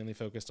episode was mainly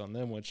focused on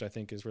them, which I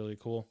think is really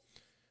cool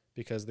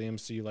because the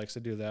MCU likes to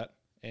do that,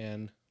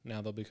 and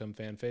now they'll become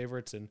fan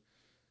favorites, and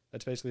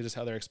that's basically just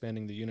how they're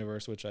expanding the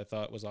universe, which I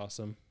thought was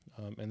awesome.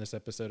 In this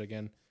episode,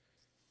 again,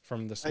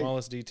 from the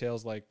smallest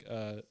details,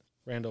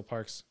 Randall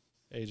Park's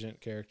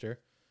agent character,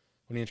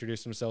 when he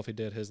introduced himself, he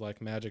did his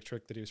magic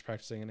trick that he was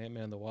practicing in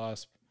Ant-Man and the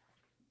Wasp.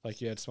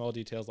 You had small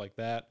details like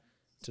that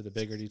to the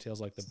bigger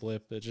details like the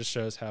blip. It just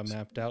shows how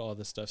mapped out all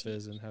this stuff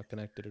is and how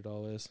connected it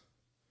all is.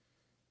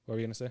 What were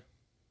you going to say?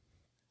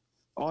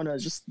 Oh, no,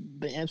 just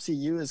the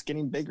MCU is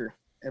getting bigger.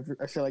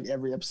 I feel like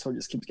every episode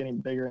just keeps getting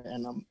bigger,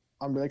 and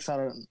I'm really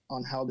excited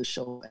on how the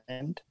show will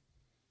end.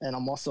 And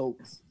I'm also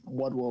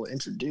what we'll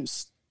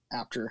introduce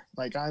after.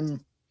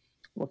 I'm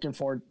looking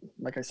forward,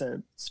 like I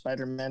said,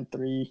 Spider-Man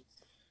 3,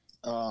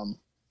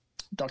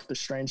 Doctor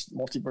Strange,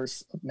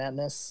 Multiverse of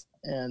Madness,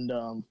 and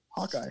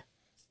Hawkeye.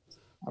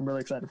 I'm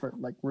really excited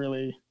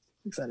really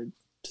excited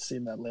to see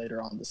that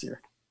later on this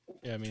year.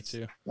 Yeah, me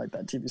too.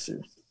 That TV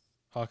series.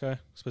 Hawkeye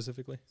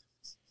specifically.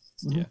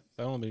 Mm-hmm. Yeah,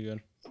 that one will be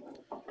good.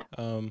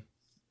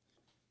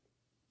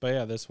 But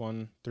yeah, this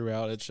one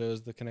throughout it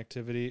shows the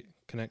connectivity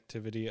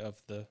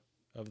of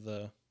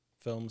the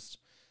films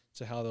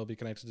to how they'll be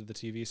connected to the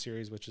TV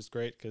series, which is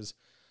great because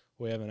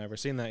we haven't ever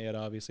seen that yet.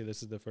 Obviously,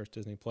 this is the first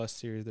Disney Plus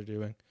series they're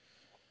doing.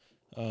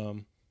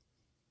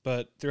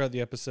 But throughout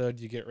the episode,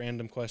 you get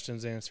random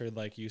questions answered.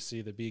 You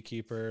see the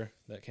beekeeper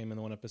that came in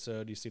the one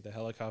episode. You see the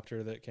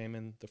helicopter that came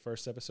in the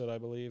first episode, I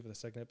believe, the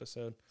second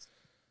episode.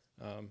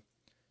 And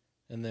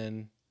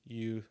then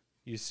you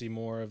see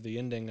more of the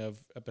ending of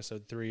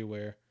episode 3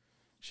 where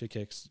she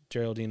kicks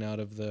Geraldine out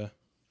of the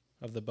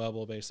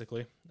bubble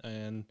basically,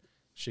 and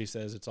she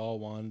says it's all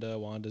Wanda.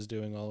 Wanda's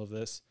doing all of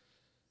this.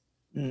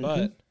 Mm-hmm.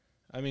 But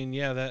I mean,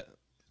 yeah, that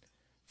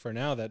for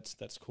now that's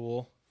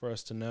cool for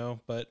us to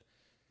know, but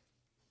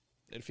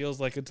it feels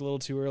like it's a little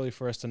too early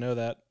for us to know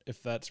that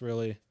if that's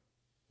really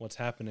what's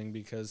happening,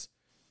 because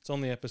it's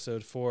only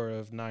episode 4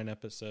 of 9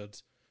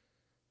 episodes.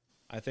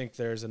 I think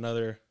there's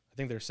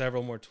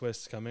several more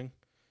twists coming,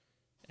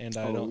 and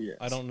I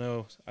don't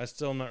know. I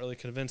still am not really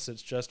convinced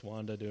it's just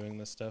Wanda doing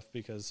this stuff,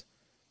 because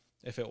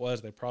if it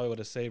was, they probably would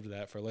have saved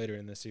that for later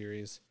in the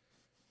series,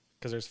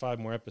 because there's 5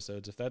 more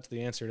episodes. If that's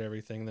the answer to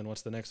everything, then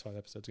what's the next 5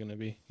 episodes going to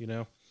be, you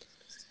know?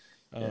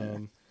 Yeah.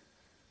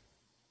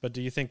 But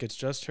do you think it's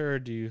just her?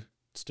 Do you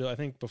still, I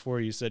think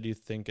before you said you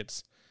think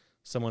it's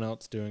someone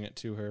else doing it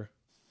to her.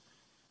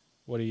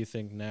 What do you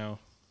think now?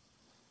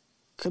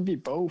 Could be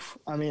both.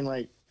 I mean,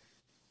 like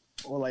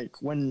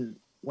when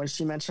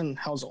she mentioned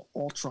House of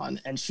Ultron,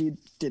 and she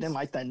didn't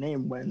like that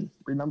name.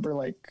 Remember,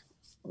 like,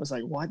 I was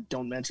like, what?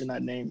 Don't mention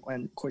that name.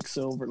 When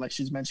Quicksilver, like,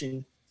 she's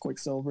mentioning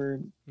Quicksilver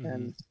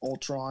and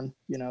Ultron.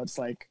 You know, it's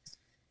like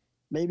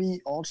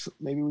maybe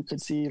we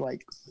could see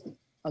like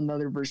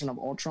another version of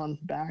Ultron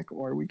back,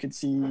 or we could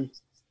see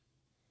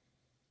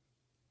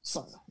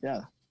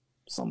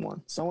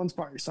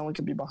someone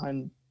could be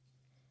behind.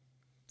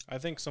 I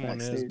think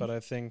someone is, but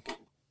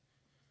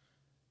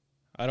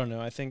I don't know.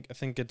 I think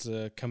it's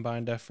a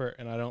combined effort,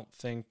 and I don't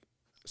think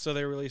so.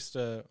 They released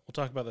we'll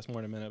talk about this more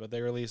in a minute, but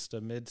they released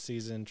a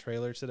mid-season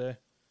trailer today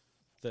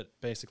that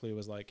basically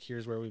was like,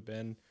 here's where we've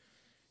been,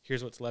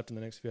 here's what's left in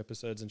the next few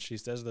episodes, and she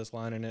says this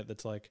line in it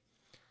that's like,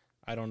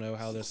 I don't know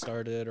how this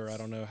started, or I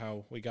don't know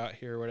how we got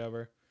here, or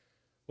whatever,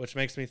 which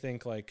makes me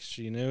think like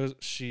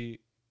she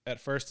at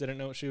first didn't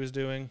know what she was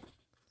doing,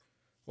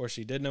 or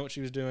she did know what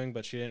she was doing,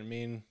 but she didn't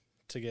mean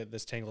to get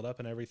this tangled up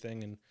in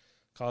everything and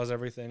cause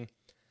everything.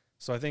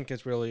 So I think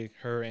it's really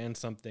her and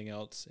something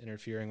else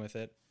interfering with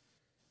it.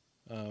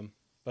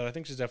 But I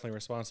think she's definitely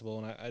responsible,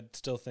 and I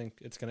still think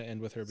it's going to end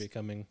with her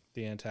becoming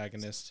the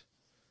antagonist.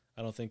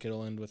 I don't think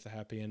it'll end with a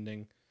happy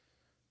ending,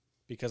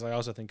 because I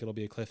also think it'll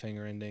be a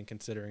cliffhanger ending,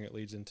 considering it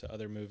leads into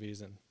other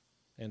movies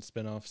and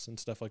spin-offs and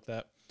stuff like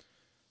that.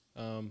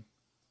 Who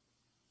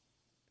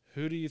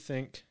do you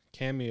think,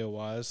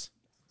 cameo-wise,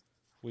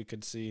 we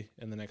could see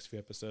in the next few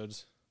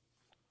episodes?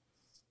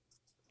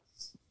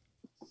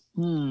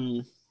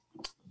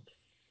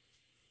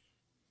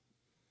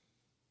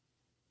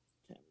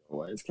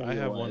 I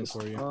have one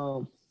for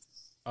you.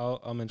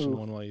 I'll mention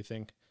one while you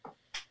think.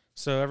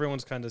 So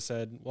everyone's kind of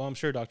said, well, I'm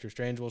sure Doctor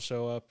Strange will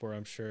show up, or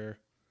I'm sure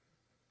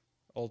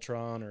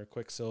Ultron or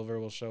Quicksilver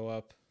will show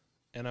up,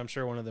 and I'm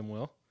sure one of them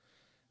will.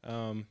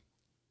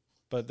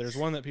 But there's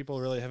one that people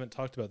really haven't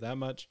talked about that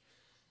much.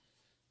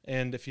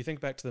 And if you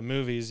think back to the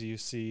movies, you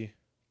see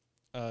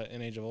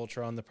in Age of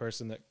Ultron, the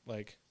person that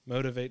like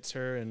motivates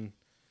her and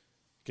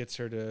gets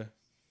her to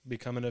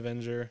become an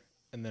Avenger,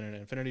 and then in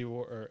Infinity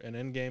War or an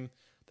Endgame,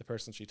 the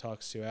person she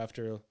talks to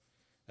after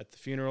at the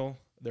funeral,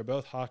 they're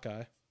both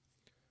Hawkeye.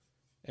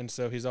 And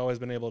so he's always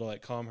been able to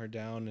like calm her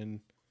down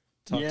and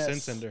talk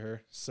sense into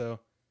her. So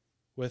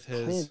with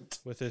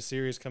his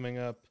series coming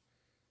up,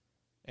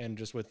 and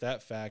just with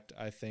that fact,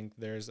 I think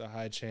there's a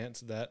high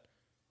chance that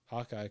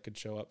Hawkeye could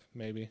show up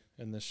maybe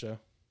in this show.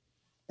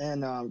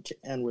 And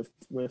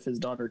with his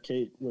daughter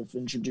Kate, with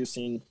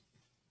introducing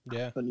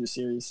the new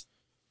series.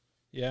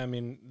 Yeah, I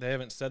mean, they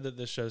haven't said that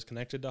this show is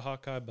connected to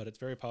Hawkeye, but it's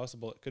very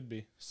possible it could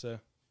be. So,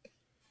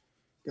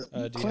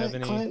 do you have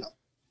any?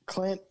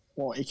 Clint,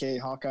 well, aka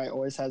Hawkeye,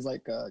 always has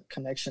like a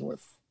connection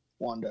with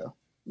Wanda.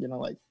 You know,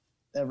 like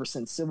ever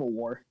since Civil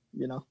War.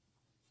 You know,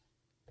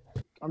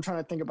 I'm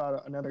trying to think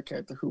about another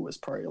character who was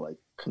probably like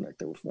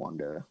connected with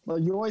Wanda. Well,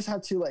 you always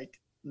have to like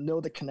know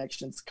the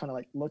connections, kind of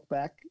like look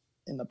back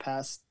in the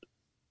past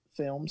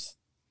films.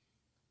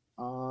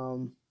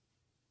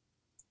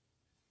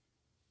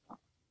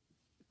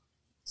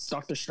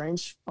 Doctor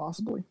Strange,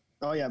 possibly.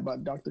 Oh yeah, but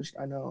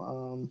I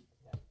know.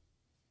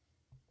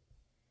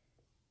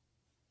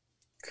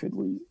 Could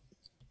we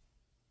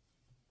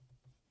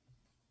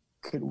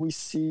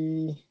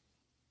see?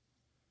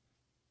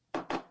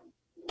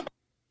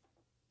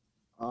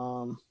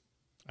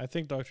 I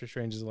think Doctor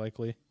Strange is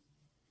likely,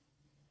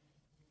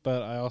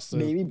 but I also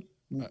maybe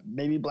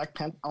Black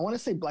Panther. I want to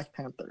say Black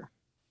Panther,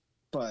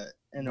 but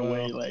in a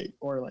way, like,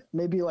 or like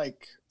maybe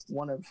like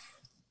one of,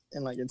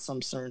 in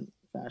some certain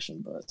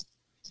fashion, but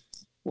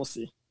we'll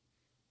see.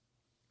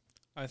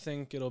 I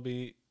think it'll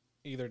be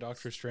either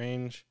Doctor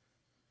Strange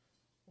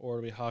or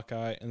it'll be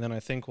Hawkeye, and then I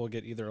think we'll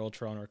get either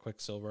Ultron or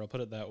Quicksilver. I'll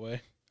put it that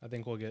way. I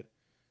think we'll get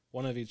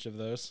one of each of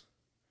those.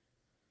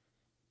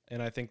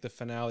 And I think the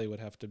finale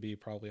would have to be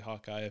probably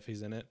Hawkeye if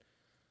he's in it.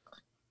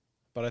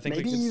 But I think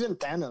maybe even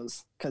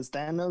Thanos, because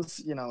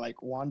Thanos,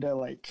 like Wanda,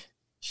 like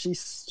she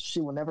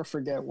will never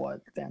forget what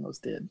Thanos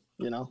did.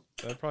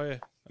 That probably.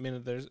 I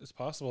mean, it's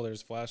possible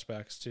there's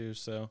flashbacks too,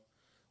 so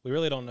we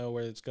really don't know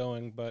where it's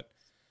going. But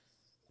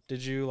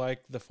did you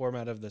like the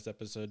format of this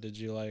episode? Did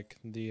you like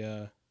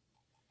the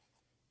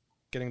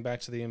getting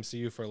back to the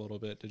MCU for a little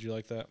bit. Did you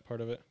like that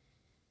part of it?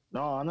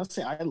 No,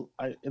 honestly, I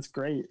it's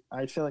great.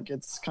 I feel like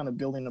it's kind of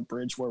building a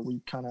bridge where we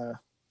kind of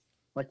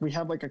like we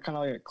have like a kind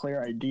of like a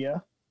clear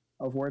idea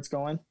of where it's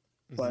going,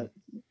 but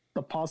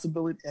the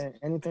possibility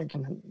anything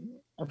can.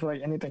 I feel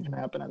like anything can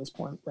happen at this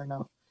point right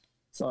now.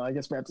 So I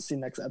guess we have to see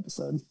next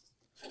episode.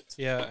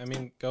 Yeah, I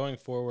mean, going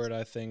forward,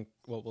 I think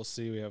what we'll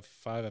see, we have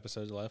 5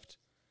 episodes left.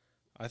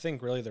 I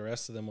think really the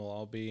rest of them will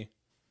all be.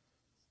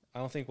 I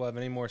don't think we'll have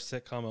any more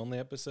sitcom only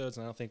episodes,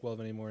 and I don't think we'll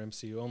have any more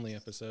MCU only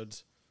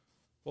episodes.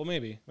 Well,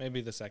 maybe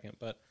the second,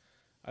 but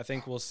I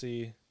think we'll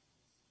see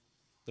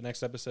the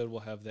next episode will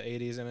have the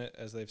 80s in it,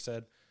 as they've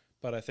said,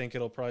 but I think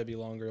it'll probably be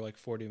longer, like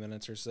 40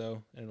 minutes or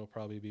so, and it'll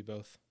probably be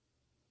both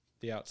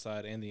the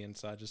outside and the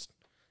inside, just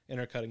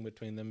intercutting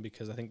between them,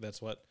 because I think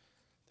that's what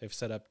they've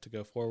set up to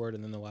go forward,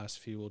 and then the last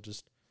few will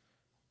just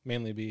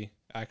mainly be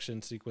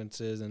action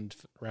sequences and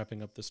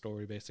wrapping up the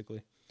story,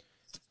 basically.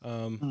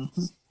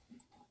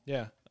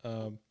 Yeah.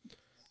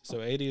 So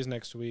 80s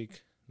next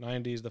week,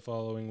 90s the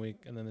following week,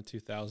 and then the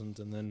 2000s,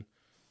 and then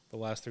the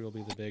last 3 will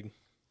be the big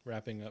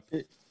wrapping up.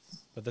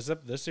 But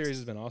this series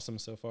has been awesome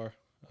so far.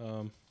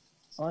 Oh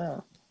yeah.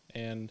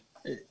 And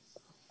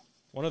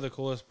one of the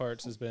coolest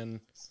parts has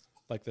been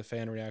like the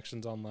fan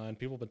reactions online.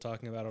 People have been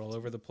talking about it all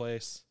over the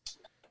place.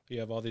 You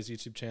have all these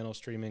YouTube channels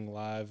streaming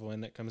live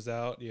when it comes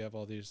out. You have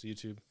all these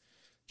YouTube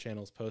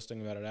channels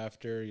posting about it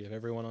after. You have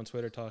everyone on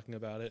Twitter talking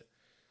about it.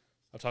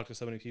 I've talked to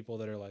so many people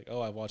that are like,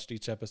 oh, I've watched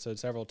each episode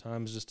several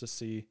times just to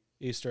see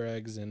Easter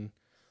eggs and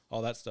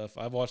all that stuff.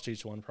 I've watched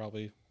each one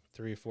probably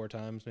 3 or 4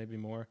 times, maybe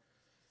more.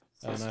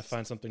 And I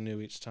find something new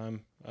each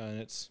time. And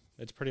it's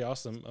pretty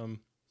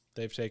awesome.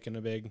 They've taken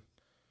a big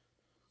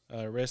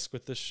risk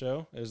with this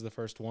show. It was the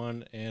first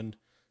one, and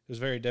it was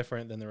very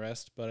different than the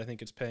rest, but I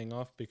think it's paying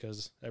off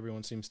because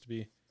everyone seems to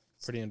be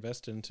pretty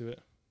invested into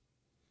it.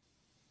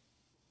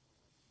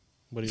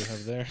 What do you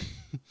have there?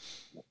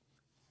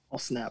 I'll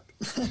snap.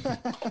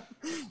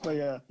 But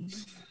yeah.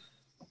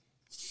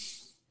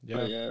 Yeah.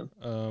 But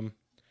yeah.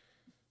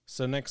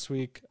 So next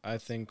week, I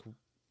think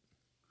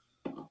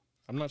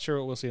I'm not sure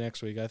what we'll see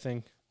next week. I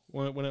think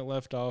when it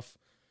left off,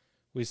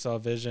 we saw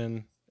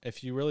Vision.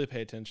 If you really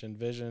pay attention,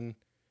 Vision,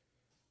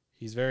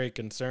 he's very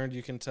concerned,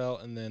 you can tell,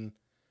 and then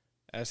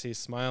as he's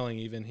smiling,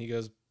 even he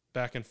goes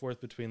back and forth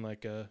between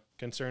like a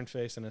concerned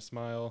face and a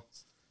smile.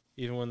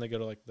 Even when they go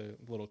to like the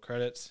little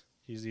credits,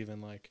 he's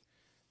even like,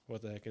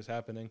 what the heck is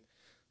happening?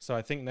 So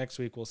I think next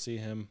week we'll see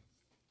him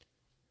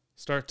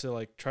start to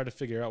like try to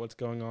figure out what's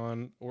going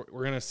on. We're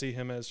going to see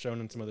him as shown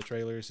in some of the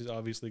trailers. He's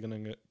obviously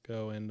going to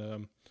go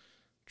and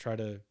try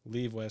to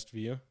leave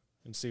Westview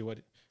and see what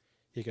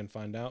he can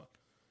find out.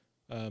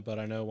 But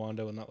I know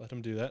Wanda will not let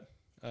him do that.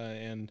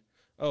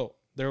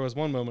 There was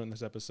one moment in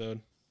this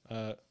episode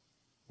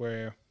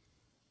where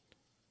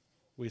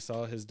we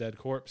saw his dead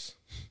corpse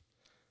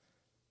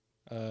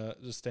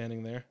just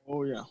standing there.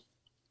 Oh, yeah.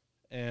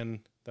 And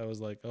that was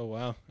like, oh,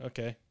 wow,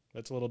 okay.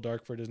 That's a little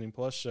dark for a Disney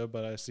Plus show,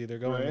 but I see they're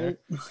going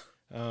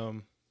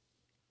there.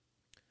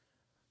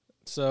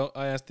 So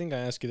I think I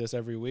ask you this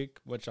every week,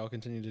 which I'll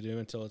continue to do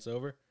until it's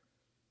over.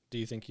 Do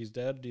you think he's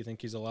dead? Do you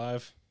think he's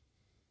alive?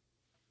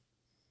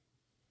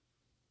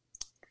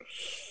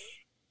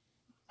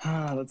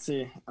 Let's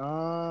see.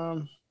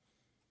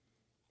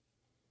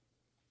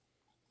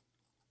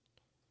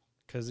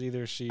 Because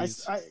either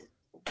she's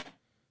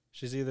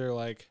either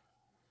like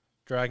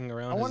dragging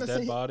around his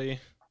dead body,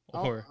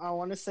 or I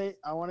want to say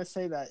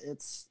that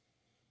it's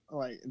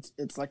like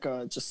it's like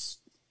a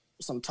just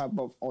some type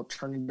of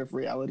alternative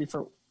reality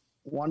for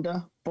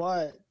Wanda,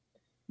 but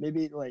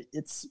maybe like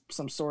it's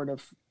some sort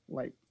of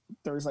like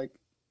there's like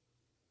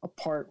a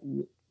part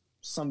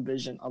some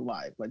Vision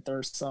alive, like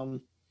there's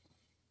some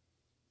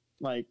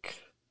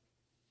like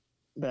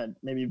that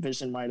maybe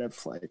Vision might have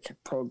like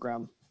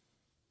programmed,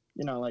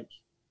 like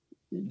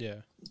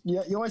yeah,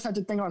 you always have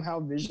to think on how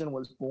Vision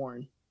was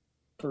born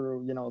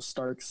through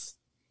Stark's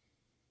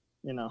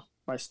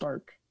by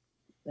Stark,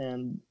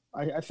 and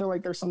I feel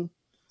like there's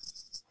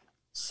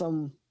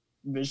some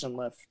Vision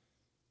left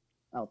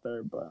out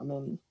there, but I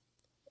mean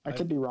I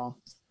could be wrong.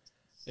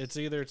 It's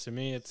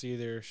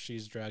either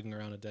she's dragging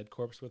around a dead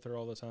corpse with her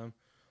all the time,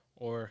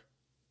 or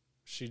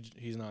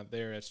he's not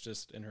there. It's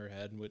just in her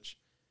head, which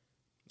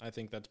I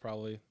think that's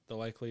probably the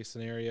likely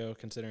scenario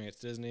considering it's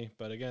Disney.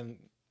 But again,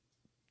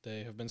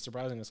 they have been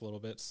surprising us a little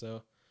bit,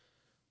 so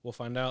we'll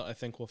find out. I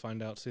think we'll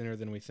find out sooner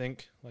than we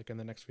think, like in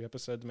the next few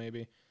episodes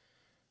maybe.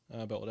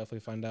 But we'll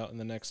definitely find out in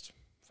the next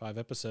 5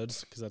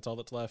 episodes because that's all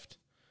that's left.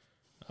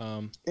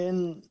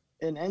 In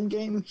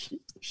Endgame,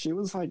 she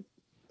was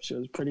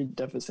pretty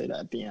devastated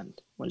at the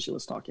end when she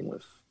was talking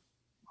with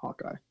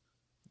Hawkeye.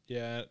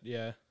 Yeah,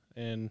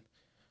 and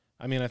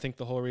I mean, I think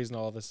the whole reason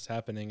all of this is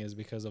happening is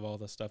because of all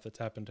the stuff that's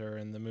happened to her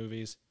in the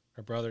movies.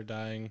 Her brother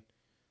dying,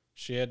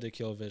 she had to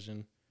kill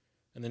Vision,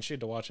 and then she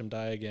had to watch him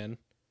die again.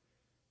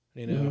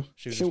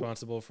 She was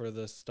responsible for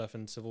the stuff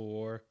in Civil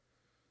War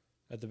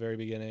at the very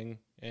beginning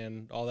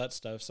and all that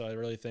stuff. So I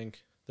really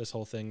think this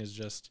whole thing is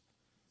just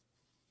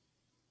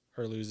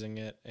her losing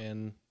it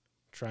and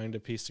trying to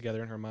piece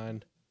together in her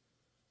mind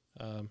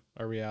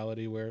a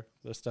reality where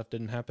this stuff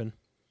didn't happen.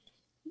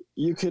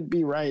 You could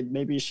be right.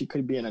 Maybe she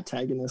could be an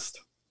antagonist.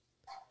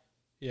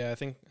 Yeah, I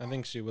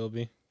think she will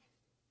be,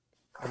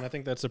 and I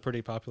think that's a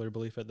pretty popular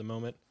belief at the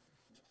moment.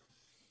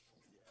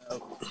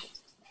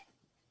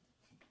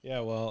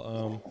 Yeah,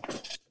 well,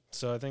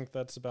 so I think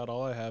that's about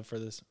all I have for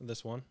this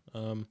one.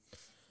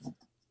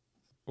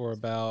 We're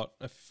about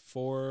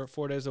 4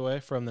 days away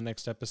from the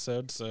next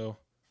episode, so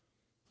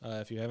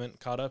if you haven't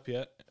caught up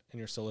yet and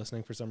you're still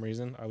listening for some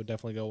reason, I would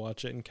definitely go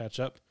watch it and catch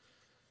up.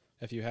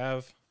 If you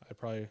have, I'd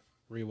probably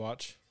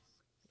rewatch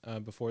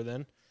before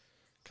then,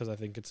 because I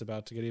think it's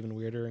about to get even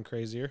weirder and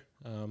crazier.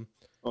 And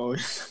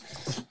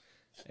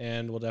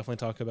we'll definitely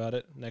talk about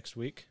it next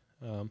week.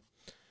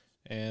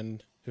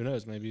 And who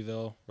knows, maybe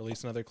they'll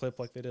release another clip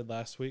like they did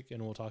last week,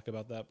 and we'll talk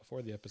about that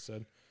before the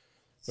episode.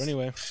 But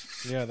anyway,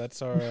 yeah,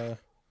 that's our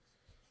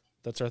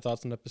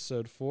thoughts on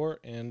episode 4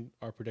 and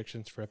our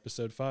predictions for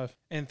episode 5.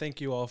 And thank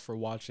you all for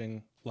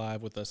watching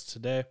live with us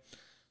today.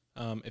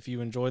 If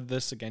you enjoyed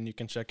this, again, you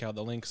can check out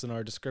the links in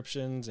our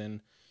descriptions, and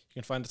you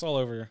can find us all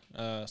over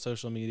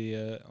social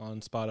media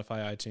on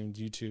Spotify, iTunes,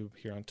 YouTube,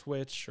 here on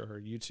Twitch, or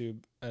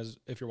YouTube as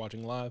if you're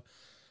watching live.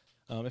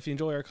 If you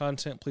enjoy our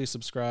content, please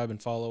subscribe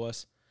and follow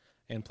us,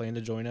 and plan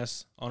to join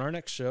us on our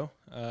next show.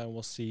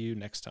 We'll see you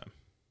next time.